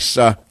from? Thanks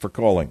for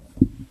calling.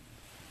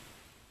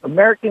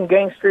 American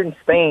Gangster in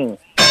Spain.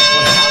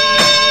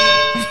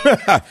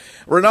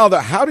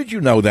 Ronaldo, how did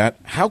you know that?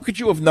 How could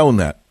you have known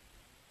that?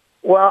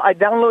 Well, I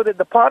downloaded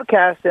the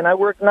podcast, and I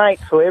work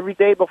nights, so every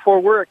day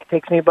before work, it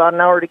takes me about an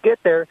hour to get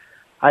there.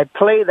 I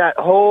play that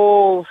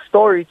whole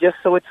story just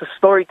so it's a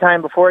story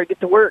time before I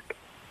get to work.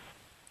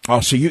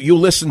 Oh, so you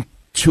listen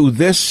to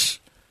this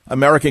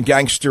American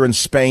Gangster in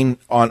Spain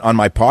on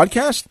my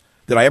podcast?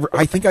 Did I ever?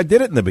 I think I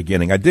did it in the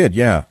beginning. I did,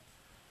 yeah.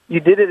 You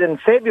did it in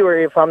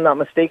February, if I'm not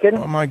mistaken.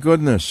 Oh, my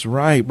goodness.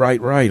 Right.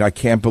 I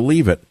can't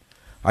believe it.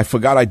 I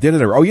forgot I did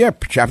it. Oh, yeah,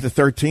 chapter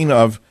 13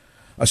 of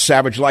A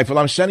Savage Life. Well,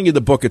 I'm sending you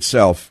the book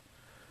itself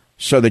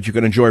so that you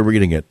can enjoy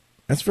reading it.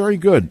 That's very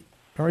good.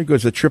 Very good.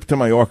 It's a trip to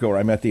Mallorca where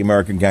I met the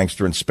American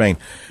Gangster in Spain.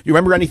 You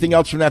remember anything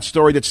else from that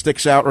story that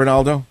sticks out,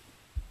 Ronaldo?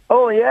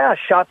 Oh, yeah,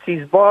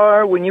 Shotzi's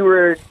Bar, when you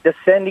were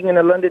descending in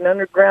the London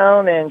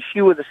Underground, and she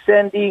was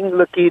ascending,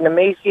 looking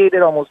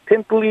emaciated, almost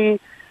pimply.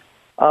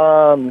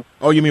 Oh,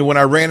 you mean when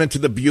I ran into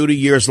the beauty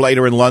years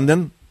later in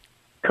London?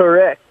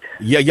 Correct.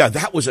 Yeah,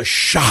 that was a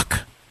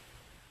shock.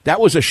 That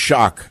was a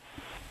shock.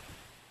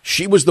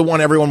 She was the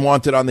one everyone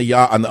wanted on the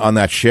yacht, on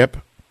that ship.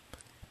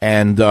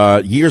 And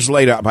years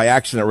later, by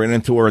accident, I ran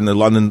into her in the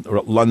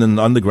London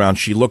Underground.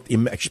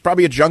 She's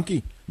probably a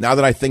junkie, now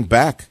that I think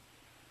back.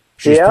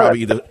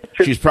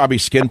 She's probably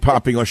skin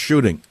popping or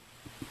shooting.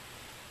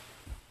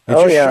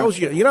 It shows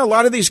you. You know, a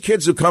lot of these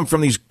kids who come from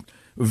these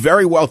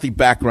very wealthy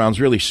backgrounds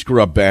really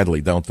screw up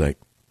badly, don't they?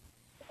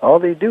 All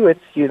they do,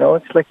 it's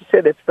like you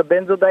said, it's the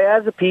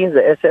benzodiazepines,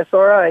 the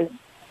SSRIs.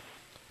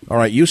 All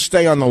right, you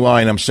stay on the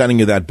line. I'm sending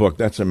you that book.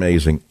 That's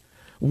amazing.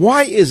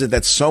 Why is it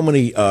that so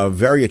many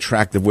very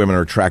attractive women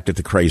are attracted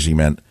to crazy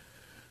men?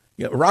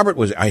 You know, Robert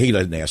he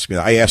didn't ask me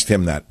that. I asked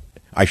him that.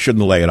 I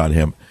shouldn't lay it on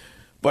him.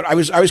 But I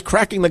was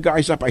cracking the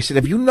guys up. I said,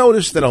 have you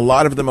noticed that a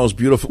lot of the most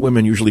beautiful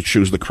women usually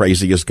choose the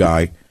craziest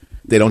guy?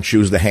 They don't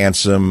choose the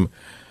handsome,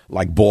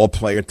 like, ball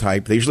player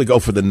type. They usually go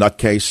for the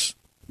nutcase,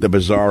 the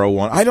bizarro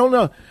one. I don't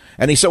know.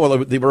 And he said,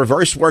 well, the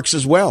reverse works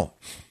as well.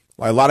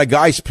 A lot of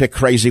guys pick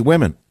crazy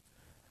women.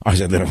 I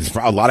said, there's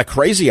a lot of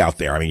crazy out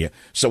there. I mean,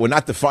 so we're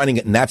not defining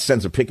it in that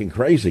sense of picking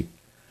crazy.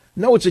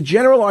 No, it's a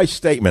generalized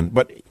statement.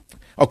 But,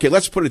 okay,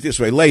 let's put it this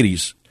way.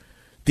 Ladies,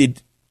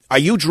 are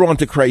you drawn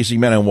to crazy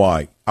men and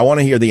why? I want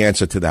to hear the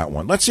answer to that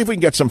one. Let's see if we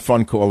can get some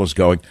fun callers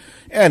going.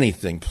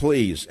 Anything,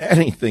 please.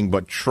 Anything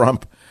but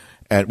Trump.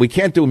 And we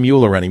can't do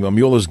Mueller anymore.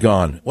 Mueller's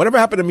gone. Whatever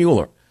happened to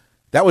Mueller?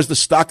 That was the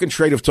stock and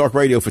trade of talk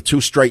radio for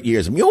 2 straight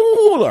years.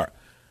 Mueller.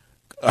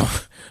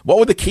 What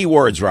were the key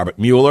words, Robert?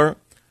 Mueller,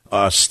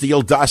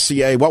 Steele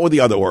dossier. What were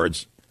the other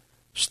words?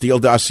 Steele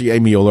dossier,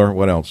 Mueller.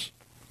 What else?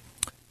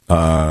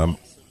 FISA.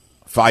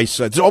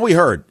 That's all we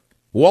heard.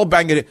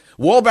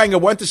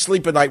 Wallbanger went to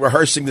sleep at night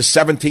rehearsing the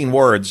 17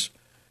 words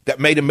that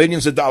made him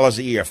millions of dollars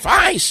a year.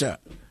 FISA,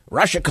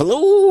 Russia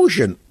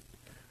collusion,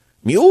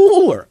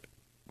 Mueller.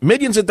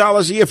 Millions of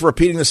dollars a year for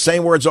repeating the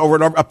same words over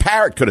and over. A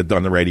parrot could have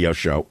done the radio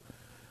show.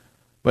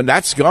 But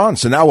that's gone.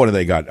 So now what do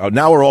they got? Oh,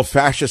 now we're all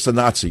fascists and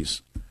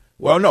Nazis.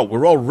 Well, no,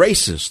 we're all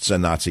racists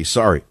and Nazis.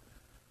 Sorry.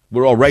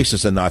 We're all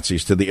racists and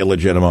Nazis to the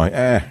illegitimate.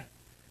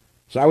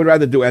 So I would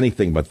rather do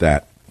anything but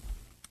that.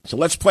 So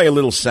let's play a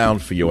little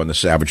sound for you on the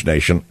Savage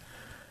Nation.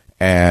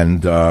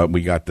 And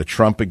we got the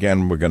Trump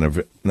again. We're going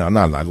to... No,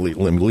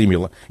 leave me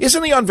alone.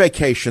 Isn't he on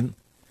vacation?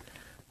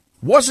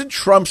 Wasn't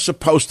Trump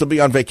supposed to be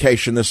on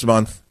vacation this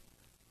month?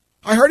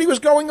 I heard he was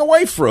going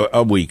away for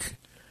a week.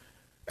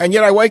 And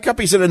yet I wake up,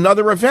 he's at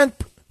another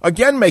event,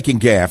 again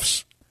making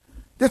gaffes.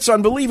 That's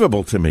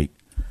unbelievable to me.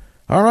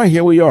 All right,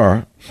 here we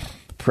are.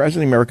 The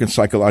President of the American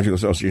Psychological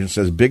Association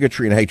says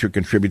bigotry and hatred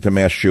contribute to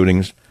mass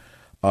shootings.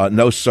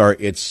 No, sir,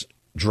 it's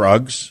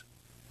drugs,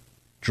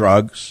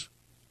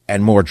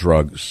 and more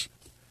drugs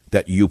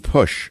that you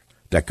push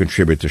that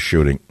contribute to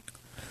shooting.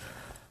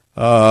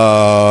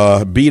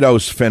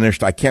 Beto's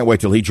finished. I can't wait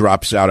till he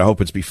drops out. I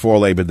hope it's before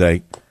Labor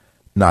Day,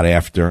 not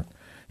after.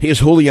 Here's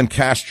Julian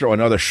Castro,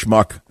 another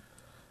schmuck,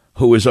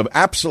 who is of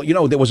absolute... You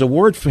know, there was a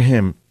word for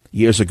him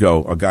years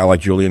ago, a guy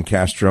like Julian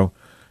Castro.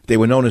 They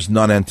were known as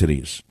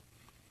non-entities.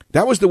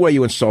 That was the way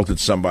you insulted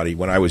somebody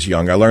when I was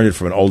young. I learned it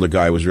from an older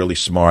guy who was really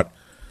smart.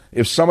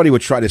 If somebody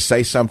would try to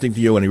say something to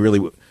you and he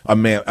really... A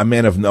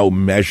man of no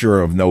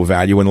measure, of no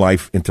value in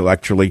life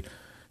intellectually,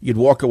 you'd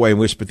walk away and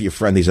whisper to your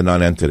friend he's a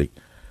non-entity.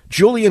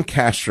 Julian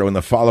Castro, in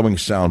the following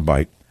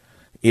soundbite,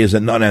 is a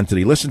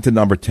non-entity. Listen to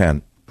number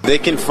 10. They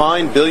can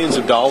find billions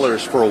of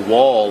dollars for a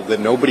wall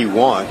that nobody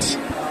wants,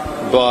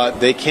 but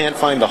they can't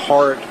find the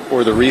heart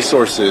or the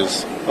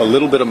resources, a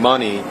little bit of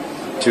money,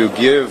 to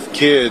give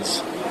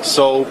kids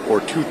soap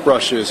or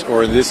toothbrushes,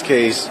 or in this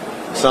case,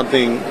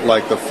 something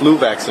like the flu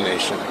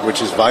vaccination,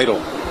 which is vital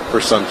for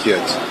some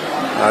kids.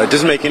 It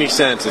doesn't make any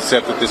sense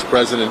except that this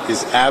president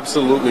is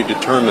absolutely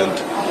determined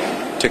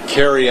to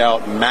carry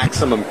out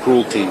maximum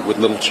cruelty with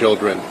little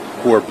children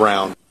who are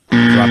brown.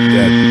 Drop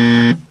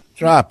dead.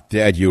 Drop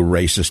dead, you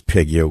racist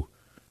pig, you.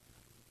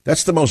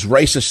 That's the most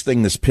racist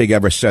thing this pig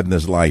ever said in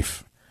his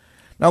life.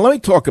 Now, let me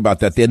talk about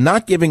that. They're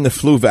not giving the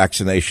flu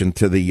vaccination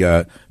to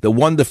the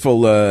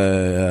wonderful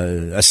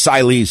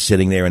asylees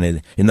sitting there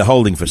in the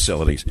holding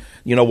facilities.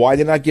 You know why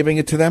they're not giving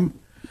it to them?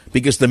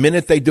 Because the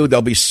minute they do,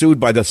 they'll be sued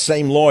by the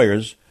same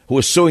lawyers who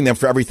are suing them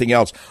for everything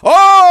else.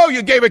 Oh,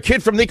 you gave a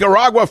kid from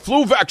Nicaragua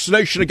flu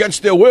vaccination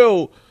against their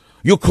will.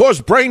 You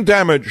caused brain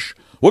damage.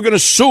 We're going to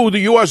sue the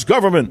U.S.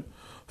 government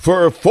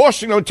for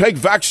forcing them to take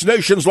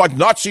vaccinations like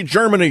Nazi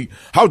Germany.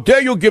 How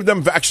dare you give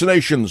them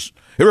vaccinations?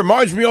 It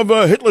reminds me of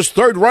Hitler's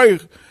Third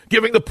Reich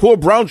giving the poor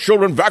brown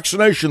children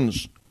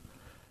vaccinations.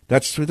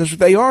 That's what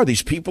they are.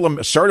 These people are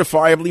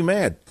certifiably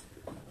mad.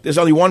 There's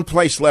only one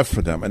place left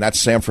for them, and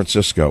that's San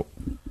Francisco,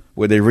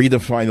 where they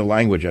redefine the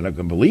language, and I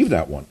can believe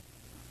that one.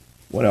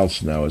 What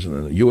else now? Isn't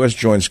it? The U.S.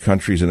 joins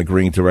countries in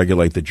agreeing to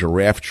regulate the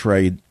giraffe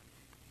trade.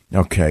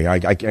 Okay, I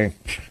can't.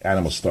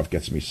 Animal stuff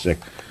gets me sick.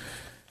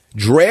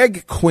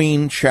 Drag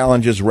queen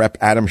challenges Rep.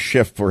 Adam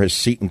Schiff for his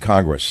seat in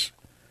Congress.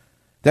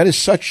 That is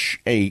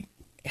such a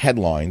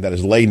headline that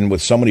is laden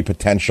with so many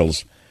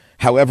potentials.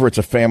 However, it's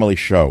a family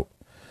show.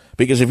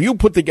 Because if you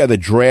put together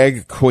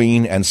drag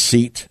queen and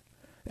seat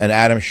and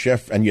Adam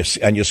Schiff and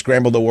you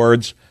scramble the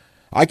words,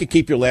 I could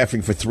keep you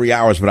laughing for 3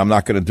 hours, but I'm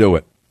not going to do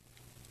it.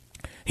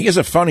 Here's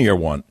a funnier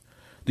one.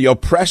 The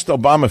oppressed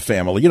Obama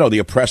family, you know, the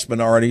oppressed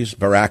minorities,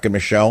 Barack and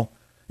Michelle,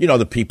 you know,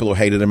 the people who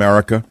hated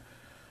America,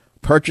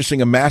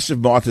 purchasing a massive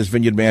Martha's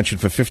Vineyard mansion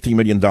for $15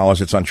 million.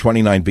 It's on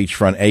 29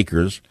 beachfront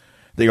acres.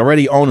 They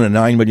already own a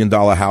 $9 million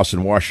house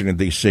in Washington,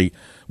 D.C.,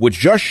 which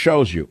just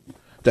shows you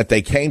that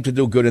they came to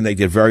do good and they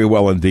did very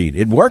well indeed.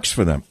 It works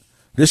for them.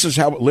 This is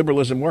how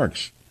liberalism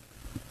works.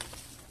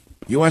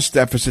 U.S.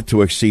 deficit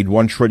to exceed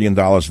 $1 trillion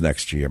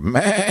next year.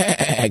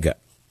 MAGA.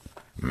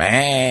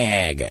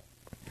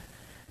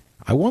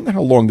 I wonder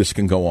how long this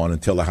can go on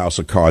until the House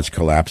of Cards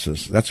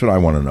collapses. That's what I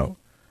want to know.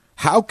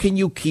 How can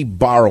you keep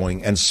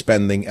borrowing and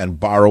spending and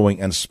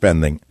borrowing and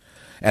spending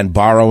and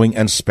borrowing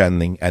and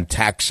spending and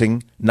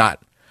taxing,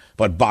 not,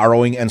 but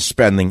borrowing and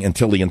spending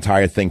until the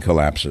entire thing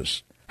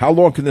collapses? How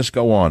long can this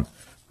go on?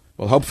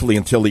 Well, hopefully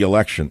until the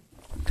election.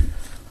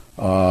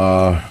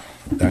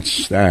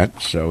 That's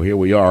that. So here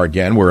we are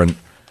again. We're in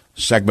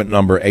segment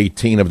number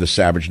 18 of the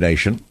Savage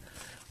Nation.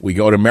 We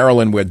go to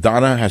Maryland, where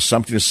Donna has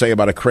something to say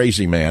about a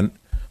crazy man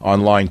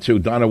on line 2.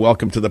 Donna,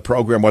 welcome to the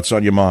program. What's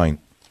on your mind?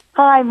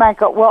 Hi,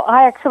 Michael. Well,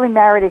 I actually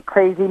married a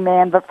crazy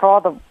man, but for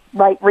all the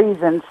right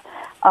reasons.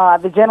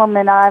 The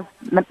gentleman I've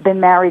been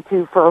married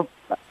to for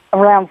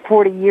around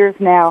 40 years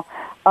now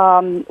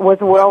was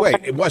well.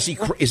 Wait, was he?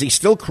 Is he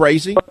still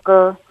crazy?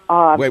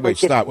 Wait,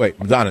 stop. Wait,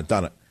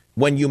 Donna.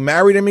 When you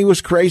married him, he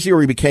was crazy,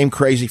 or he became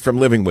crazy from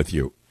living with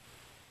you?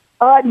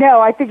 No,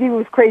 I think he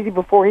was crazy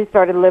before he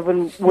started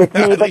living with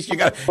me. At least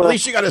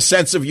you got a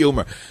sense of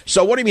humor.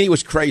 So, what do you mean he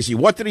was crazy?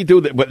 What did he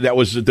do that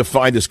was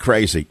defined as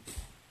crazy?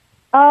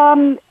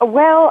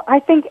 Well,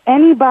 I think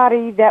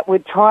anybody that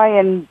would try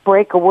and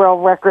break a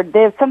world record,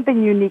 there's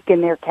something unique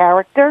in their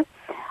character.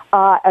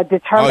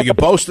 You're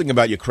boasting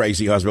about your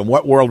crazy husband.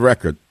 What world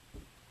record?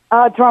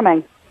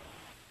 Drumming.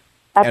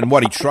 And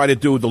what, he tried to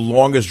do the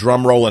longest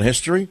drum roll in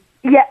history?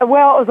 Yeah,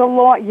 well, it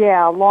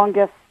was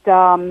longest,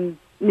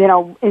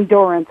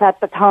 endurance at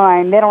the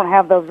time. They don't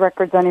have those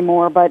records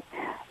anymore, but...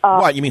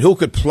 What, you mean who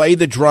could play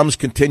the drums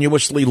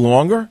continuously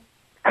longer?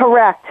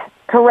 Correct.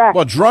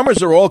 Well,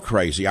 drummers are all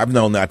crazy. I've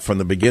known that from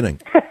the beginning.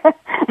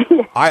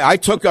 Yeah. I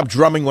took up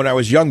drumming when I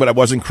was young, but I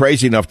wasn't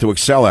crazy enough to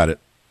excel at it.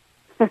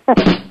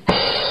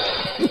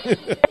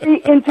 Very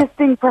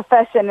interesting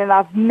profession, and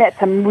I've met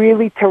some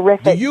really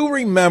terrific... Do you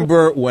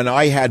remember when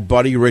I had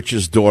Buddy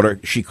Rich's daughter?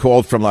 She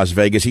called from Las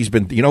Vegas.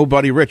 You know who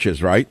Buddy Rich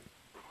is, right?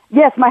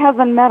 Yes, my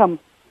husband met him.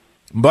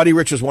 Buddy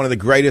Rich is one of the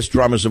greatest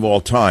drummers of all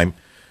time.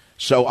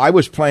 So I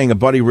was playing a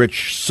Buddy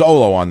Rich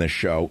solo on this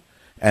show,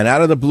 and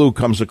out of the blue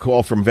comes a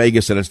call from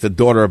Vegas, and it's the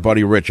daughter of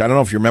Buddy Rich. I don't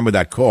know if you remember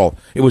that call.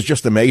 It was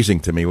just amazing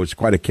to me. It was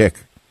quite a kick.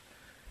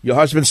 Your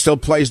husband still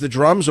plays the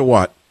drums, or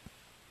what?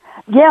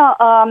 Yeah,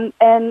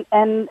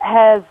 and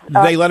has...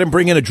 They let him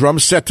bring in a drum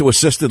set to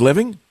assisted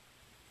living?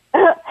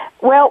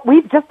 Well,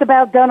 we've just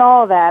about done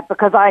all that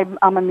because I'm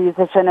a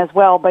musician as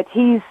well, but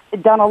he's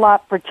done a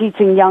lot for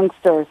teaching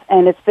youngsters,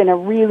 and it's been a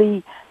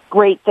really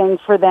great thing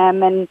for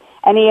them. And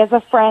he has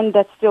a friend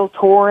that's still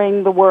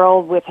touring the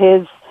world with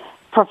his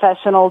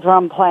professional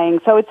drum playing.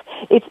 So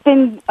it's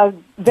been a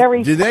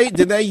very... Did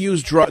they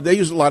use they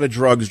use a lot of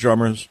drugs,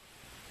 drummers?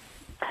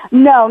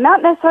 No,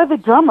 not necessarily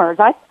the drummers.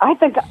 I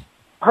think...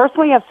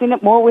 Personally, I've seen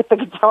it more with the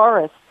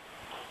guitarist.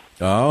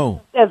 Oh.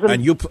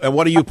 And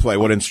what do you play?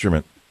 What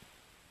instrument?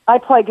 I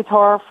play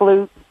guitar,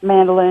 flute,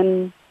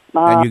 mandolin.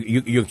 And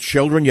you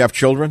children? You have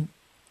children?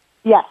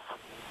 Yes.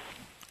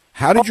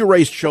 How did you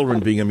raise children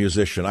being a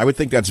musician? I would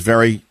think that's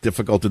very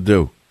difficult to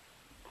do.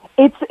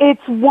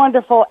 It's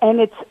wonderful,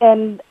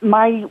 and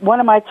one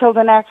of my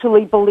children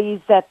actually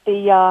believes that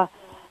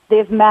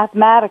there's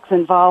mathematics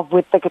involved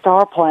with the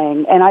guitar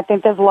playing, and I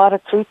think there's a lot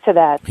of truth to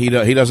that. He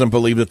doesn't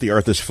believe that the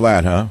earth is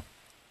flat, huh?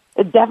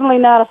 Definitely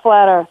not a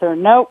flat earther.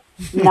 Nope,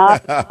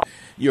 not.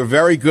 You're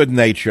very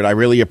good-natured. I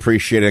really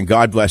appreciate it, and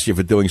God bless you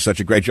for doing such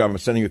a great job. I'm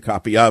sending you a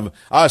copy of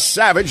A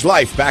Savage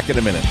Life. Back in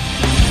a minute.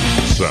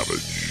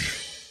 Savage.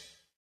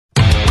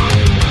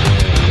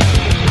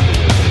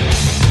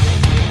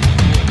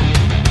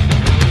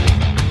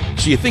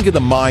 So you think of the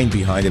mind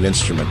behind an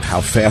instrument, how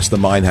fast the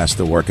mind has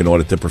to work in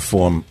order to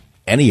perform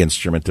any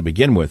instrument to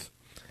begin with.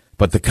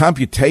 But the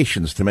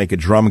computations to make a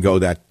drum go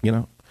that,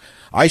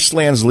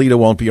 Iceland's leader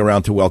won't be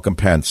around to welcome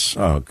Pence.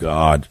 Oh,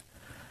 God.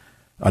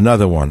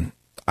 Another one.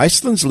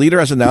 Iceland's leader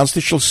has announced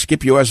that she'll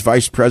skip U.S.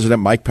 Vice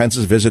President Mike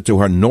Pence's visit to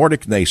her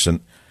Nordic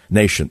nation.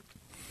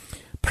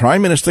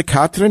 Prime Minister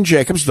Katrin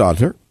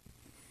Jakobsdottir.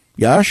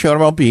 Yeah,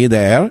 sure, I'll be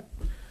there.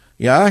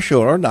 Yeah,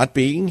 sure, not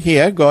being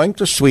here, going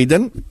to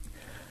Sweden.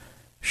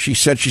 She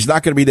said she's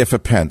not going to be there for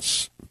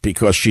Pence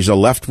because she's a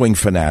left-wing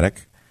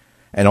fanatic.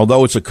 And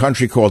although it's a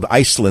country called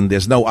Iceland,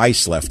 there's no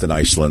ice left in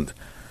Iceland.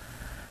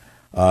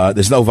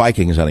 There's no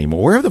Vikings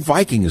anymore. Where have the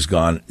Vikings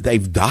gone?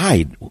 They've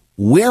died.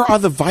 Where are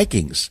the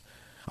Vikings?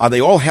 Are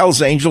they all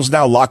Hell's Angels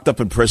now locked up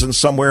in prison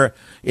somewhere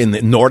in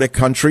the Nordic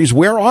countries?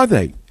 Where are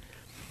they?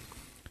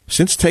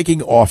 Since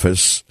taking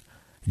office,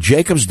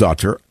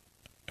 Jakobsdottir,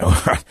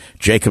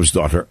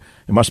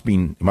 it must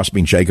mean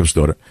Jacob's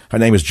daughter. Her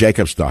name is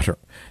Jakobsdottir.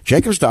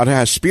 Jakobsdottir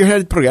has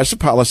spearheaded progressive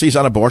policies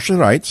on abortion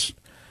rights,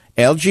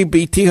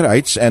 LGBT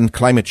rights, and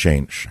climate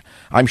change.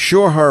 I'm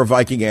sure her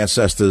Viking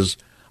ancestors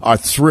are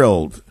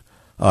thrilled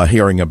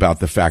hearing about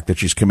the fact that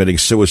she's committing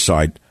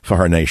suicide for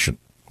her nation.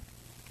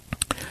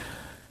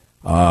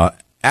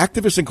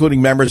 Activists,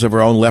 including members of her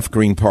own Left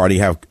Green Party,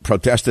 have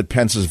protested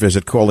Pence's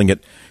visit, calling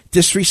it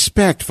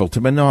disrespectful to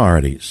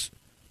minorities.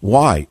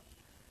 Why?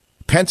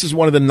 Pence is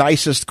one of the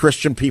nicest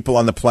Christian people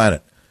on the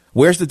planet.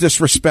 Where's the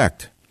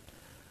disrespect?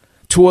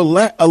 To a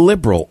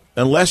liberal,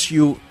 unless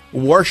you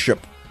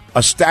worship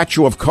a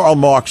statue of Karl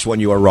Marx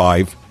when you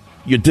arrive,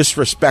 you're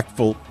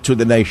disrespectful to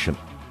the nation.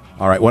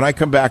 All right, when I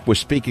come back, we're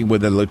speaking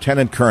with a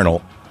lieutenant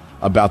colonel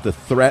about the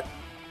threat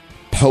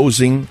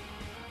posing.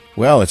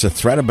 Well, it's a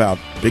threat about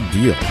big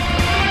deal.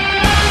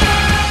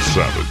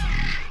 Savage.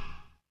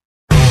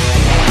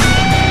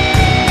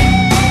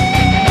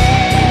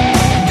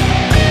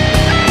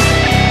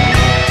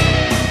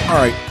 All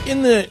right,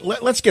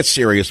 let's get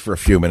serious for a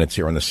few minutes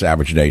here in the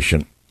Savage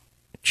Nation.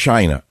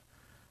 China,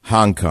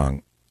 Hong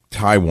Kong,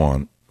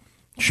 Taiwan,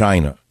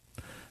 China,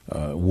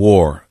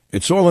 war.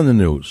 It's all in the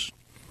news.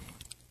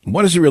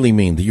 What does it really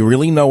mean? Do you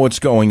really know what's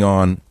going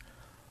on?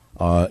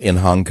 in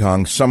Hong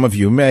Kong. Some of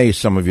you may,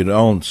 some of you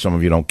don't, some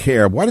of you don't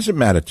care. Why does it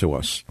matter to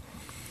us?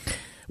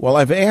 Well,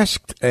 I've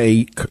asked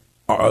a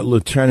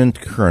Lieutenant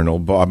Colonel,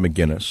 Bob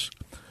McGinnis,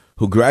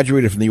 who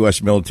graduated from the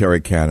U.S. Military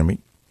Academy,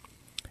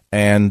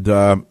 and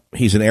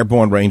he's an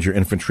airborne Ranger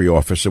infantry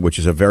officer, which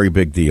is a very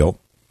big deal.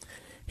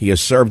 He has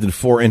served in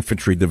 4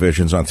 infantry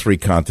divisions on 3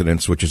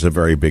 continents, which is a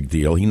very big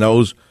deal. He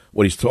knows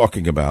what he's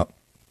talking about,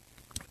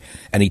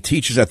 and he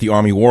teaches at the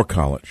Army War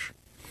College.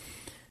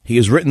 He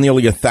has written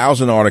nearly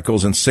 1,000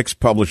 articles and 6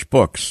 published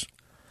books,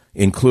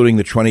 including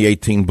the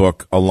 2018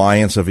 book,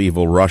 Alliance of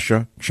Evil,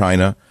 Russia,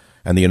 China,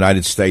 and the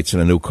United States in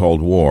a New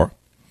Cold War.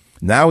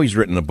 Now he's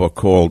written a book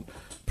called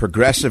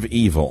Progressive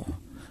Evil,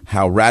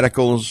 How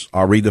Radicals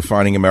Are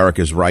Redefining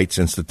America's Rights,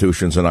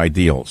 Institutions, and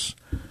Ideals.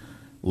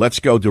 Let's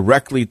go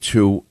directly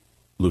to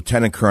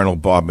Lieutenant Colonel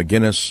Bob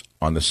McGinnis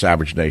on the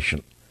Savage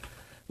Nation.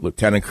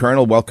 Lieutenant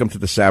Colonel, welcome to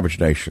the Savage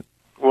Nation.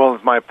 Well,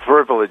 it's my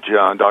privilege,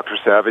 Dr.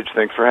 Savage.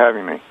 Thanks for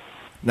having me.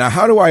 Now,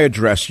 how do I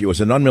address you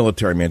as a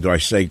non-military man? Do I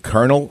say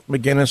Colonel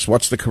McGinnis?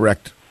 What's the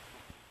correct?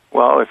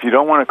 Well, if you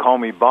don't want to call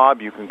me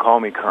Bob, you can call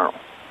me Colonel.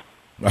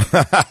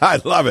 I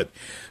love it.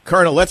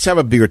 Colonel, let's have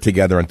a beer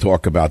together and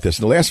talk about this.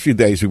 In the last few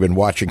days, we've been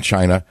watching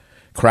China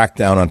crack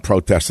down on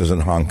protesters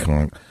in Hong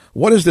Kong.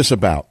 What is this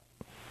about?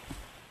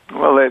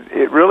 Well,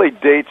 it really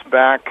dates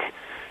back,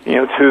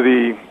 to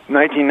the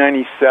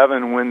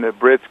 1997 when the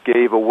Brits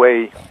gave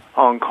away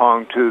Hong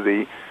Kong to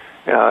the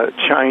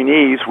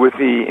Chinese with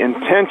the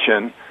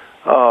intention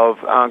of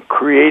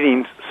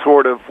creating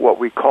sort of what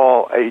we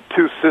call a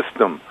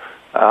two-system.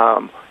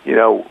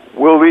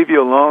 We'll leave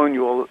you alone.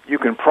 You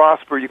can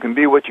prosper. You can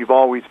be what you've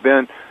always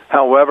been.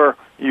 However,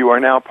 you are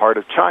now part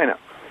of China.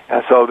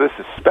 And so this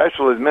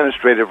special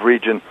administrative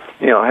region,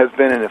 has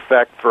been in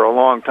effect for a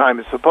long time.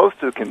 It's supposed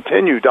to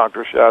continue,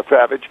 Dr.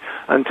 Savage,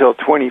 until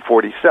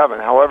 2047.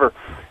 However,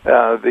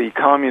 the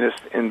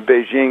communists in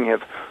Beijing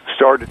have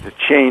started to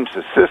change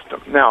the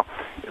system. Now,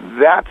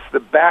 that's the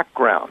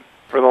background.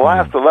 For the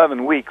last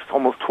 11 weeks,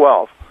 almost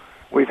 12,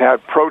 we've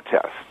had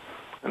protests.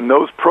 And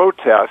those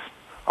protests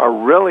are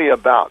really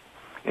about,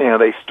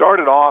 they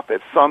started off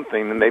as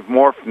something and they've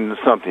morphed into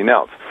something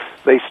else.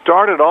 They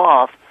started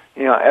off,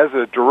 as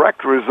a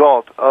direct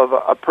result of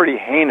a pretty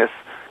heinous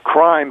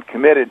crime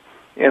committed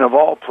in, of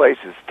all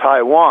places,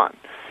 Taiwan.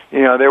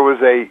 There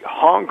was a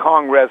Hong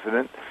Kong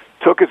resident,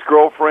 took his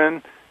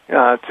girlfriend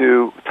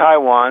to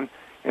Taiwan,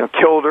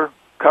 killed her,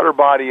 cut her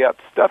body up,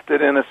 stuffed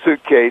it in a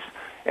suitcase,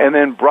 and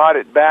then brought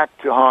it back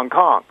to Hong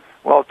Kong.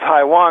 Well,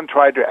 Taiwan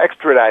tried to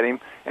extradite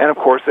him, and of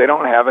course they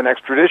don't have an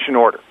extradition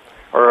order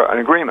or an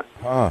agreement.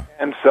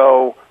 And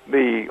so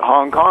the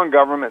Hong Kong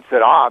government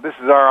said, this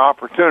is our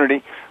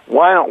opportunity.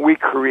 Why don't we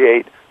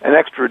create an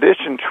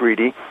extradition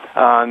treaty,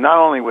 not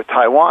only with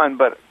Taiwan,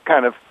 but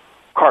kind of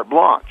carte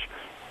blanche?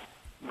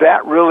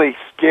 That really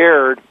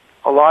scared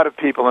a lot of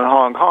people in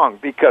Hong Kong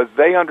because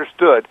they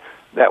understood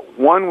that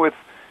one with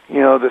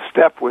the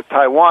step with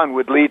Taiwan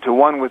would lead to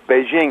one with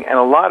Beijing, and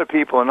a lot of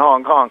people in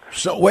Hong Kong.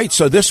 So wait,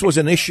 so this was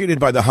initiated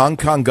by the Hong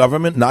Kong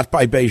government, not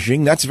by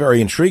Beijing? That's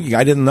very intriguing.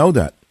 I didn't know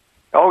that.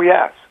 Oh,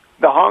 yes.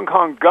 The Hong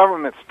Kong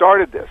government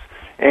started this,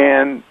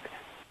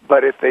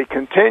 but if they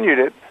continued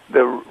it,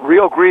 the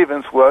real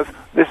grievance was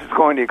this is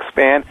going to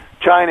expand.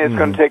 China is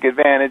going to take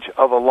advantage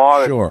of a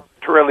law Sure.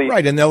 that's really...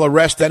 Right, and they'll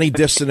arrest any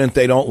dissident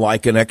they don't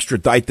like and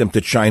extradite them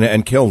to China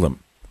and kill them.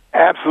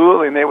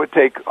 Absolutely, and they would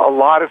take a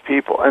lot of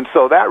people. And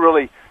so that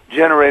really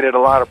generated a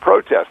lot of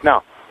protests.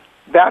 Now,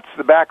 that's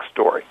the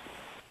backstory.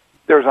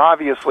 There's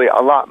obviously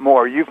a lot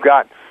more. You've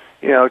got,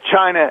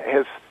 Beijing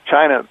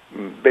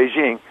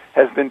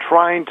has been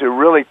trying to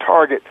really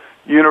target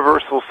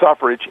universal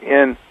suffrage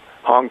in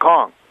Hong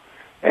Kong.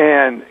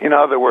 And, in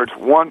other words,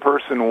 one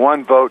person,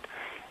 one vote.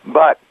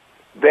 But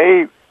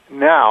they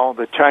now,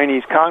 the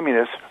Chinese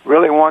communists,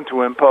 really want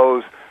to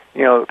impose,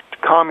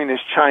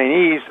 communist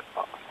Chinese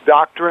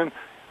doctrine,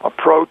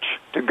 approach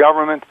to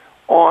government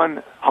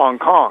on Hong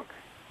Kong.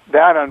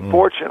 That,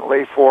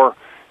 unfortunately, for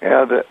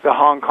the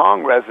Hong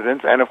Kong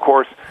residents, and of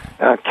course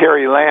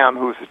Carrie Lam,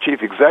 who's the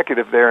chief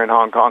executive there in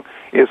Hong Kong,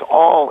 is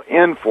all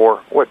in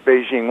for what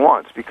Beijing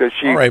wants because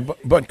she. All right,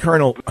 but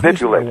Colonel,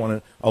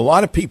 a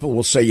lot of people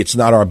will say it's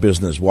not our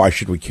business. Why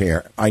should we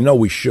care? I know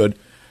we should.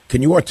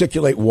 Can you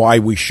articulate why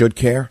we should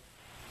care?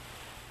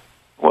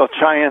 Well,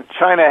 China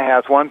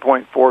has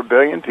 1.4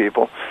 billion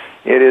people.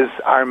 It is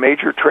our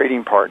major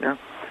trading partner.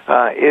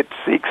 It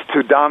seeks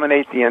to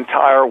dominate the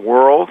entire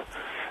world.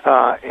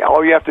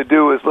 All you have to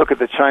do is look at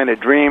the China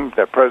Dream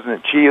that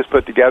President Xi has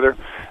put together.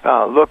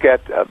 Look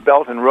at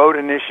Belt and Road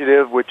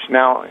Initiative, which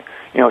now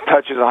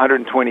touches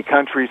 120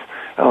 countries.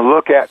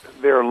 Look at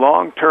their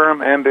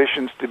long-term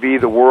ambitions to be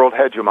the world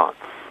hegemon,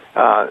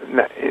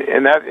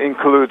 and that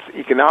includes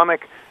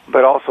economic,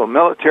 but also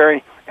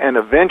military. And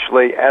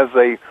eventually, as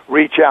they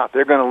reach out,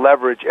 they're going to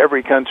leverage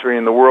every country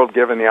in the world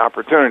given the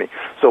opportunity.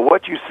 So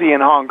what you see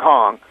in Hong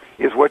Kong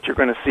is what you're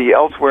going to see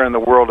elsewhere in the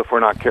world if we're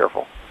not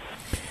careful.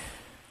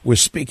 We're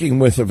speaking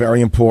with a very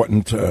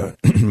important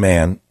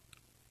man,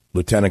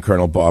 Lieutenant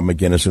Colonel Bob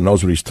McGinnis, who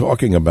knows what he's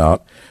talking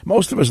about.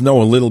 Most of us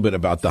know a little bit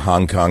about the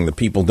Hong Kong. The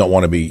people don't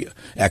want to be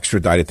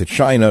extradited to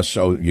China,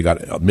 so you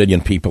got 1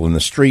 million people in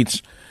the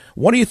streets.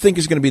 What do you think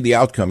is going to be the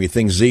outcome? You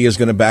think Xi is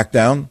going to back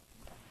down?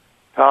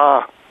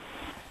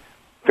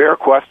 Fair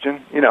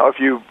question. You know, if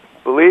you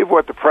believe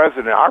what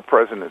our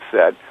president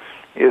said,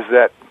 is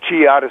that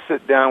Xi ought to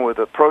sit down with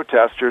the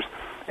protesters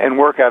and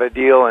work out a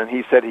deal, and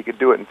he said he could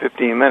do it in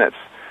 15 minutes.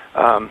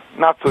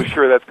 Not so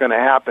sure that's going to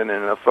happen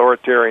in an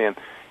authoritarian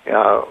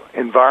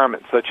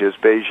environment such as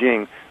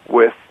Beijing,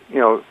 with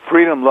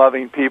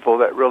freedom-loving people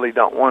that really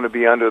don't want to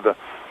be under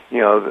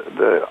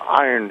the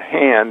iron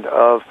hand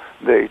of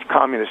the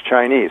communist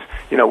Chinese.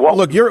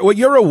 Look,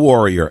 you're a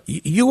warrior.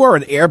 You are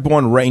an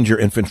airborne Ranger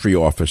infantry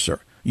officer.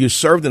 You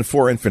served in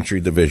 4 infantry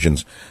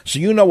divisions, so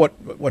you know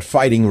what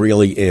fighting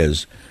really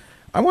is.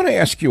 I want to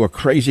ask you a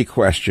crazy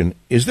question.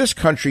 Is this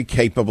country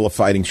capable of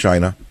fighting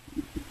China?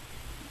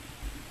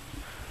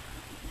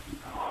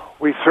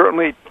 We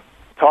certainly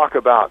talk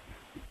about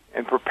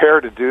and prepare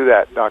to do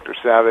that, Dr.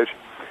 Savage.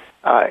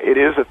 It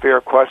is a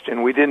fair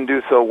question. We didn't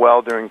do so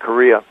well during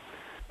Korea,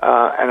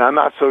 and I'm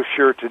not so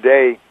sure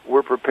today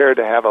we're prepared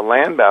to have a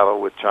land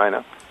battle with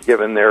China,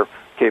 given their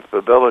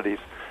capabilities.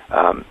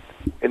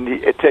 And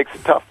it takes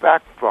a tough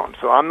backbone,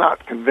 so I'm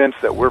not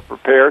convinced that we're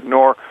prepared,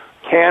 nor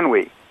can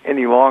we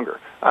any longer.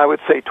 I would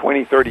say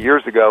 20, 30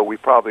 years ago we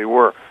probably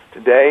were.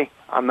 Today,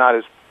 I'm not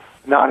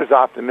as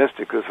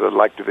optimistic as I'd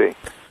like to be.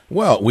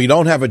 Well, we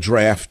don't have a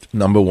draft,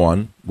 number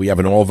one. We have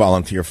an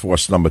all-volunteer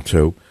force, number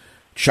two.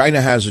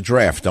 China has a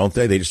draft, don't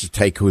they? They just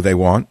take who they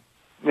want?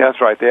 Yeah, that's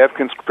right. They have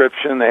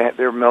conscription.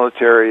 Their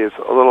military is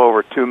a little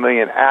over 2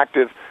 million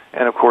active,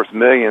 and, of course,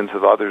 millions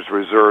of others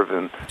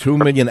reserved. 2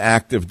 million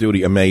active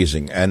duty,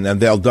 amazing. And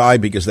they'll die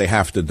because they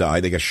have to die.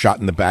 They get shot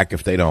in the back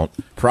if they don't,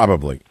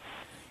 probably.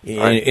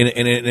 Right.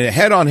 In a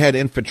head-on-head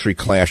infantry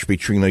clash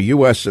between the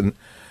U.S.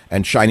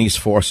 and Chinese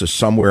forces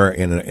somewhere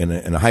in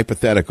a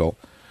hypothetical,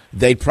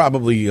 they'd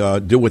probably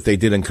do what they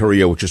did in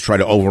Korea, which is try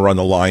to overrun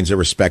the lines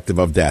irrespective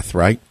of death,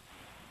 right?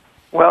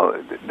 Well,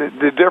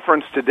 the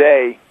difference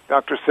today,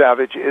 Dr.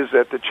 Savage, is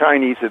that the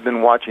Chinese have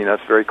been watching us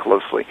very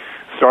closely.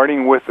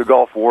 Starting with the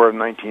Gulf War of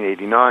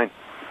 1989,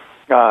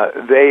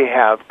 they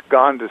have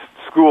gone to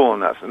school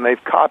on us, and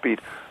they've copied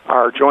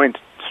our joint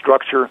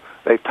structure.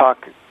 They've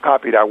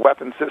copied our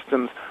weapon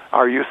systems,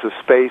 our use of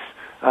space.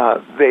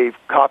 They've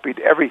copied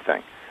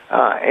everything,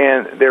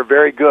 and they're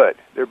very good.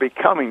 They're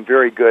becoming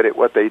very good at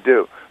what they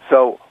do.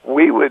 So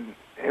we would,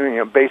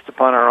 based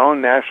upon our own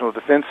national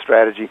defense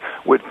strategy,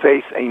 would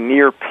face a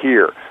near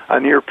peer,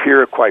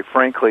 quite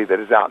frankly, that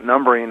is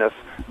outnumbering us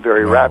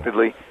very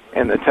rapidly.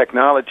 And the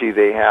technology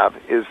they have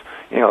is,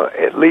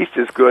 at least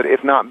as good,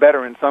 if not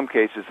better in some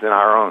cases, than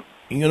our own.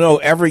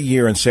 Every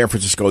year in San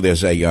Francisco,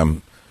 there's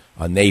a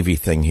Navy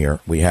thing here.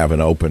 We have an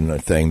open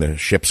thing. The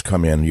ships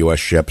come in, U.S.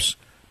 ships.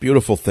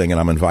 Beautiful thing,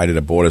 and I'm invited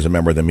aboard as a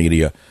member of the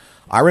media.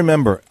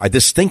 I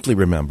distinctly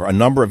remember, a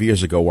number of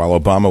years ago while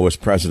Obama was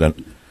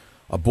president,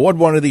 aboard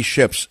one of these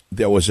ships,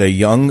 there was a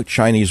young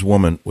Chinese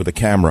woman with a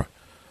camera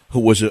who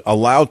was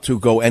allowed to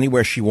go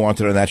anywhere she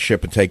wanted on that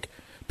ship and take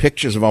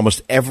pictures of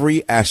almost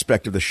every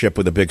aspect of the ship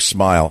with a big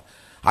smile.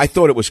 I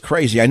thought it was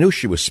crazy. I knew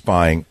she was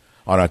spying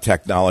on our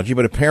technology,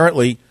 but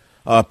apparently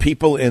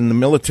people in the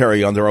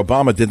military under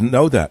Obama didn't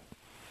know that.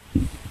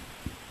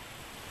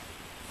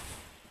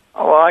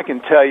 Well, I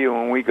can tell you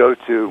when we go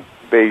to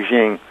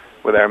Beijing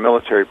with our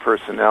military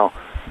personnel,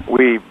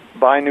 we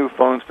buy new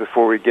phones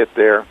before we get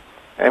there,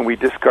 and we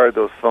discard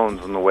those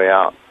phones on the way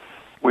out.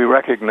 We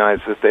recognize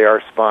that they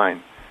are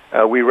spying.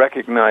 We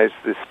recognize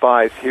the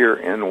spies here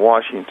in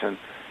Washington.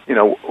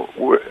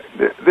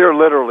 They're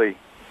literally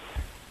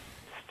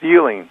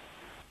stealing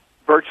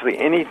virtually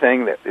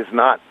anything that is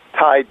not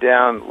tied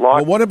down.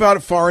 Well, what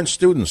about foreign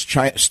students,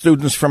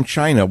 students from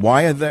China?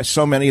 Why are there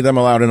so many of them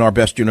allowed in our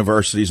best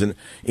universities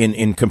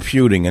in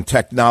computing and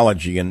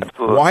technology? And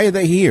Absolutely. Why are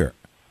they here?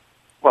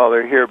 Well,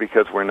 they're here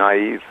because we're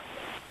naive.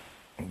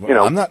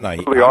 Well, I'm not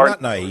naive.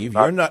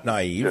 You're not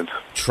naive.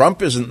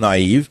 Trump isn't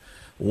naive.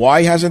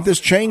 Why hasn't this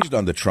changed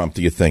under Trump,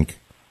 do you think?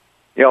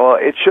 Well,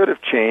 it should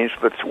have changed,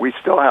 but we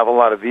still have a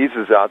lot of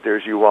visas out there,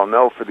 as you well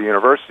know, for the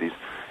universities.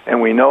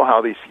 And we know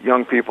how these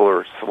young people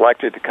are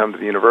selected to come to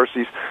the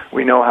universities.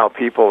 We know how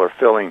people are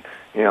filling,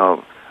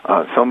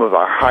 some of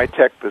our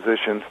high-tech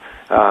positions.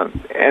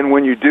 And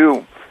when you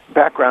do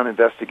background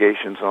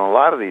investigations on a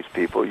lot of these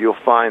people, you'll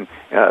find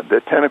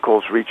the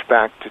tentacles reach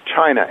back to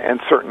China and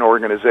certain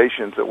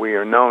organizations that we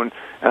are known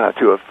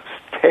to have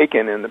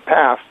taken in the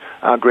past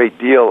a great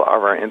deal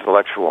of our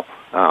intellectual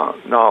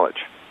knowledge.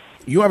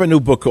 You have a new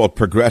book called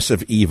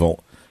Progressive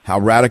Evil, How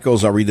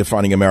Radicals Are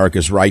Redefining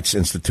America's Rights,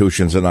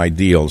 Institutions, and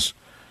Ideals.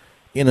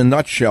 In a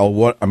nutshell,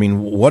 what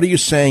are you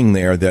saying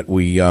there that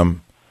we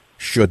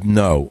should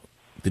know?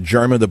 The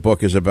germ of the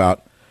book is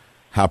about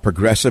how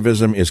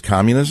progressivism is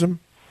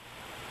communism?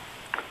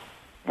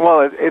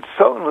 Well, it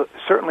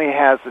certainly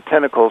has the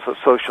tentacles of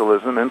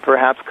socialism and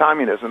perhaps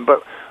communism,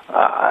 but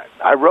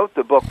I wrote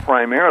the book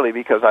primarily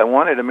because I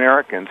wanted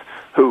Americans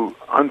who,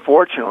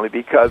 unfortunately,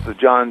 because of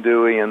John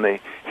Dewey and the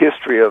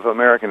history of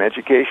American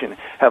education,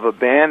 have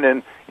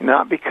abandoned,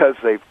 not because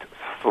they've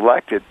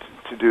selected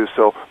to do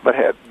so, but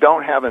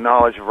don't have a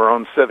knowledge of our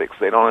own civics.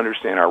 They don't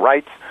understand our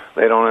rights.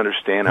 They don't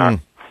understand our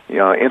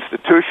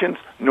institutions,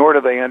 nor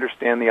do they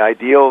understand the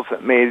ideals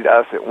that made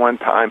us at one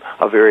time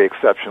a very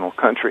exceptional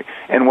country.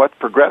 And what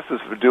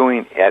progressives are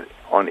doing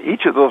on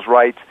each of those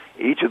rights,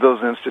 each of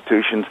those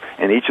institutions,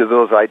 and each of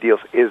those ideals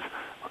is,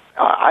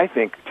 I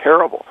think,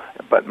 terrible.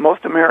 But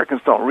most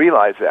Americans don't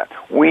realize that.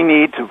 We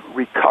need to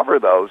recover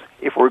those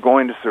if we're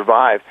going to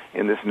survive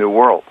in this new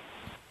world.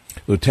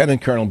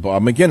 Lieutenant Colonel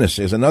Bob Maginnis,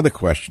 is another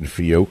question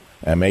for you,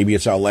 and maybe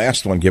it's our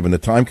last one given the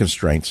time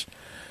constraints.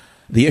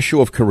 The issue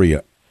of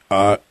Korea.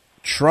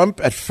 Trump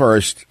at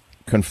first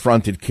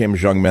confronted Kim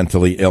Jong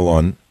mentally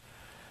ill-un,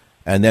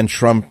 and then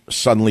Trump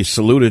suddenly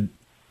saluted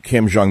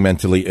Kim Jong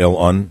mentally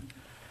ill-un.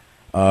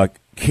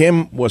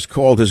 Kim was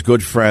called his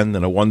good friend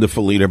and a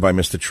wonderful leader by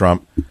Mr.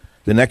 Trump.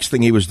 The next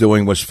thing he was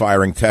doing was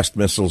firing test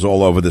missiles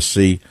all over the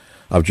sea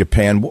of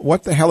Japan.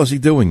 What the hell is he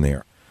doing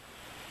there?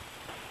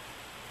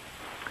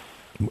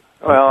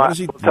 Well, what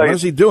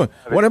is he doing?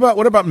 What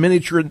about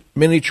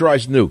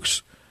miniaturized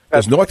nukes?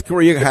 Does North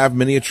Korea have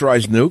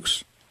miniaturized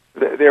nukes?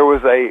 There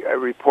was a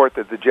report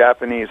that the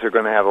Japanese are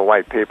going to have a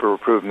white paper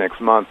approved next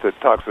month that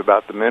talks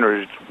about the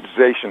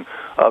miniaturization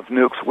of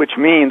nukes, which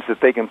means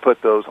that they can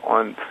put those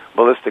on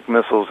ballistic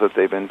missiles that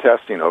they've been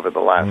testing over the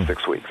last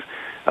 6 weeks.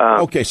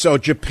 Okay, so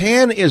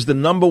Japan is the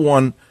number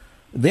one.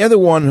 They're the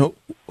one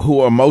who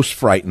are most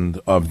frightened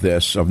of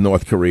this, of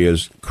North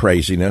Korea's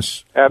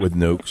craziness with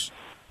nukes,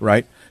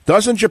 right?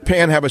 Doesn't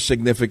Japan have a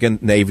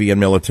significant navy and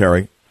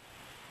military?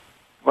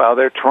 Well,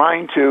 they're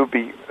trying to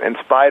be, in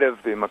spite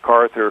of the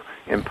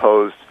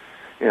MacArthur-imposed,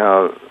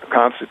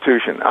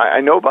 Constitution.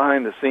 I know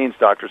behind the scenes,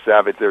 Dr.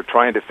 Savage, they're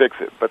trying to fix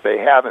it, but they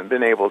haven't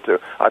been able to.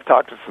 I've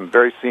talked to some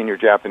very senior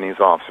Japanese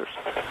officers.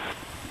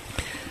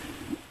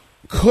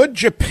 Could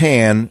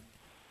Japan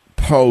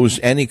pose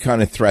any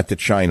kind of threat to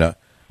China?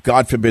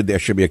 God forbid there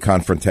should be a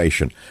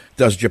confrontation.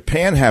 Does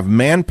Japan have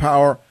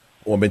manpower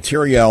or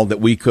materiel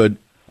that we could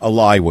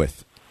ally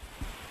with?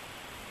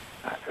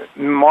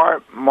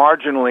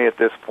 Marginally at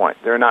this point.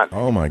 They're not.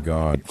 Oh, my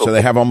God. So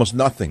they have almost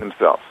nothing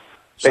themselves.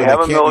 So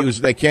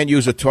they can't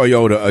use a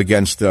Toyota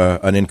against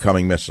an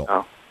incoming missile.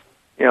 No.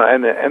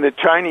 And the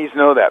Chinese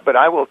know that. But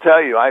I will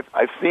tell you,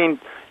 I've seen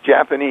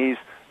Japanese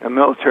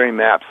military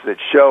maps that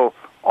show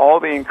all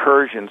the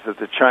incursions that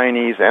the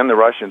Chinese and the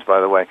Russians,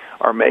 by the way,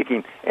 are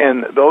making.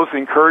 And those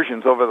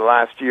incursions over the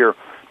last year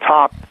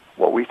topped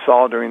what we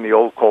saw during the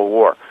old Cold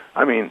War.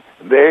 I mean,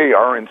 they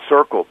are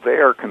encircled. They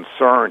are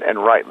concerned,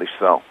 and rightly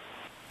so.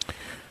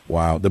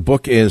 Wow. The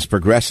book is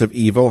Progressive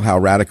Evil, How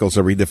Radicals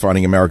Are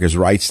Redefining America's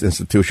Rights,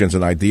 Institutions,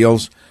 and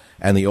Ideals.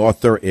 And the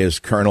author is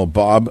Colonel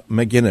Bob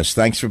Maginnis.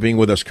 Thanks for being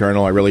with us,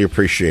 Colonel. I really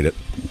appreciate it.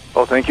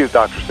 Oh, thank you,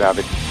 Dr.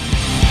 Savage.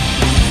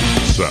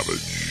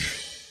 Savage.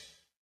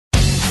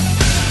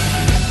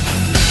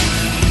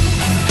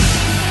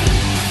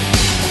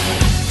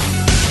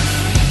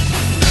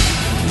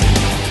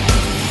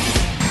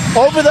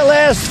 Over the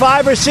last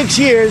 5 or 6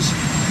 years,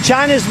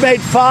 China's made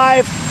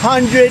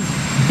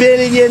 $500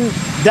 billion.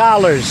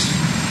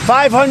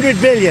 $500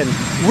 billion.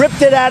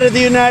 Ripped it out of the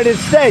United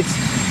States.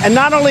 And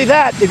not only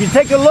that, if you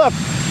take a look,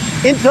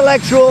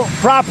 intellectual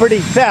property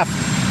theft.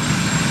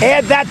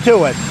 Add that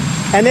to it.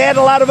 And add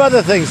a lot of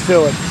other things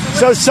to it.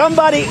 So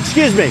somebody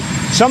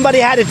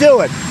had to do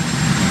it.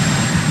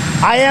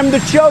 I am the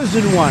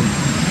chosen one.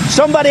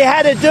 Somebody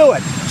had to do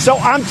it. So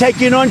I'm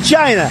taking on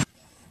China.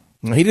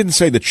 He didn't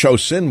say the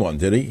chosen one,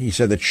 did he? He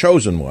said the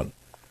chosen one.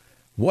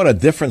 What a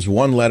difference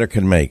one letter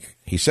can make.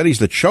 He said he's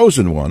the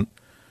chosen one.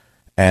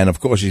 And, of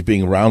course, he's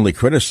being roundly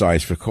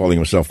criticized for calling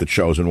himself the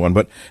chosen one.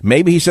 But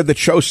maybe he said the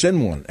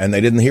chosen one, and they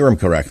didn't hear him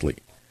correctly.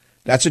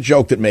 That's a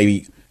joke that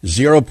maybe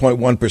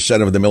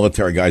 0.1% of the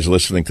military guys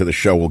listening to the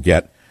show will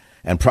get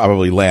and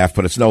probably laugh,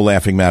 but it's no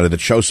laughing matter. The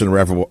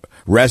Chosin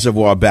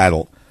Reservoir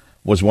battle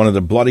was one of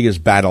the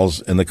bloodiest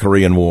battles in the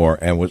Korean War,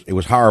 and it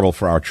was horrible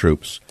for our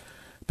troops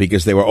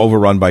because they were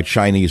overrun by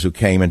Chinese who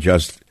came and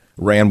just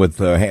ran with,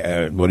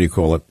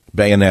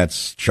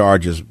 bayonets,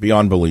 charges,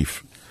 beyond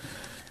belief.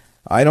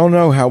 I don't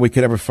know how we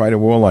could ever fight a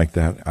war like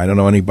that. I don't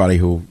know anybody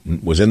who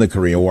was in the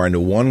Korean War. I knew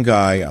one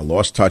guy. I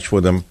lost touch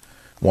with him.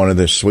 One of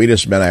the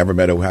sweetest men I ever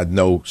met who had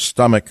no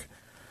stomach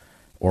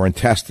or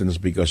intestines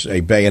because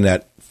a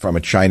bayonet from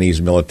a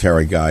Chinese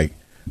military guy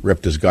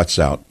ripped his guts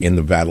out in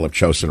the Battle of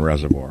Chosin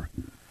Reservoir.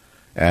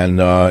 And,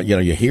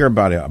 you hear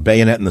about a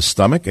bayonet in the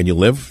stomach and you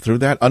live through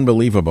that.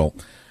 Unbelievable.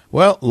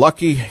 Well,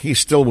 lucky he's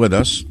still with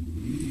us.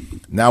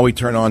 Now we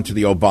turn on to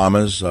the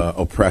Obamas,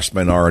 oppressed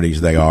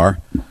minorities they are.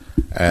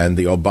 And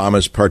the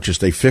Obamas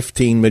purchased a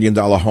 $15 million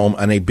home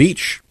on a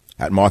beach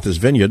at Martha's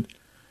Vineyard.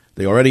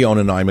 They already own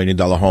a $9 million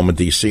home in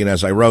D.C., and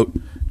as I wrote,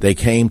 they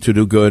came to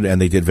do good, and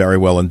they did very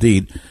well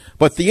indeed.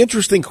 But the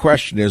interesting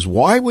question is,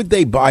 why would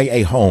they buy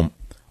a home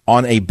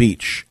on a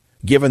beach,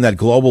 given that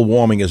global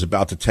warming is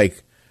about to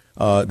take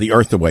the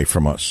earth away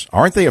from us?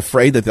 Aren't they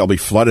afraid that they'll be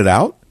flooded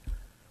out?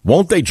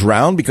 Won't they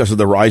drown because of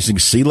the rising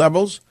sea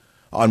levels?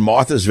 on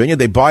Martha's Vineyard.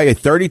 They buy a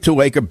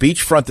 32-acre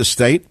beachfront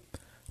estate,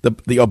 the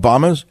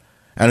Obamas,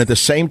 and at the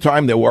same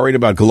time they're worried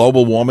about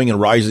global warming and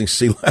rising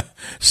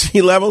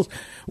sea levels.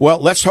 Well,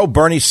 let's hope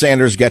Bernie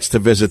Sanders gets to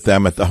visit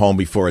them at the home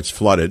before it's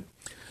flooded,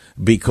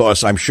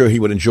 because I'm sure he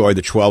would enjoy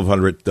the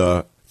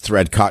 1,200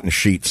 thread cotton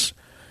sheets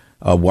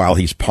while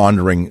he's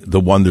pondering the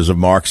wonders of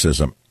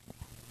Marxism.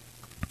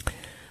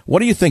 What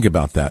do you think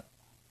about that?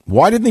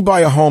 Why didn't he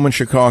buy a home in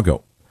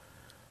Chicago?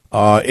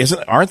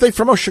 Aren't they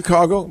from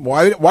Chicago?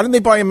 Why didn't they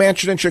buy a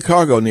mansion in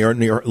Chicago near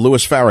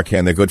Louis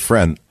Farrakhan, their good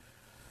friend?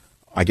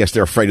 I guess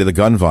they're afraid of the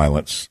gun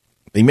violence.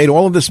 He made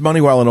all of this money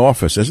while in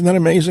office. Isn't that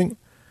amazing?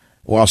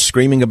 While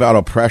screaming about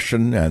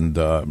oppression and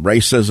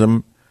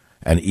racism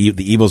and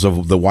the evils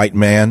of the white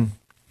man.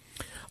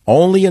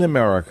 Only in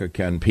America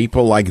can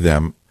people like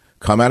them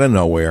come out of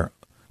nowhere,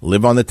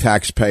 live on the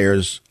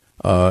taxpayers'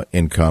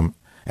 income,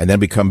 and then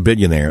become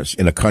billionaires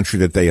in a country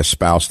that they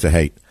espouse to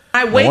hate.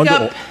 I wake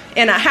up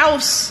in a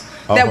house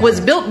that was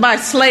built by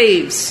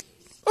slaves.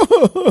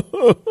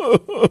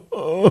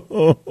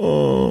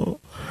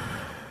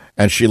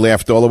 And she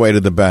laughed all the way to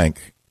the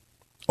bank.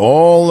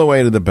 All the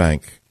way to the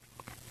bank.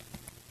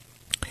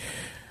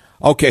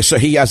 Okay, so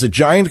he has a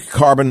giant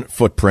carbon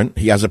footprint.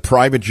 He has a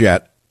private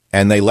jet,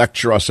 and they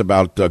lecture us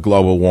about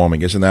global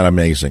warming. Isn't that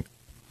amazing?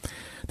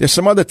 There's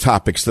some other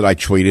topics that I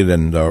tweeted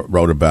and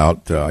wrote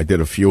about. I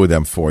did a few of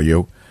them for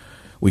you.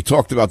 We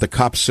talked about the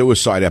cop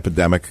suicide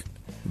epidemic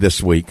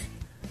this week,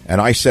 and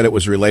I said it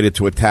was related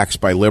to attacks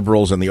by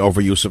liberals and the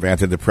overuse of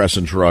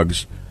antidepressant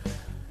drugs.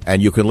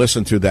 And you can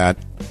listen to that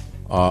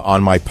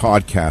on my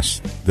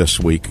podcast this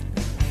week.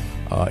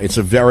 It's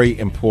a very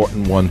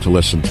important one to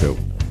listen to.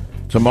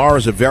 Tomorrow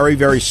is a very,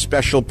 very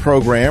special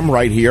program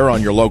right here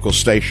on your local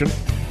station.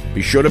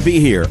 Be sure to be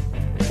here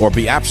or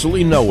be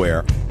absolutely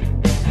nowhere.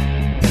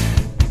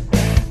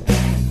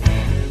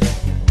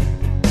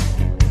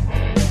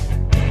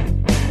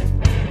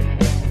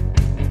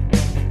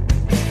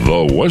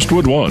 The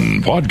Westwood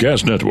One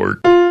Podcast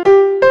Network.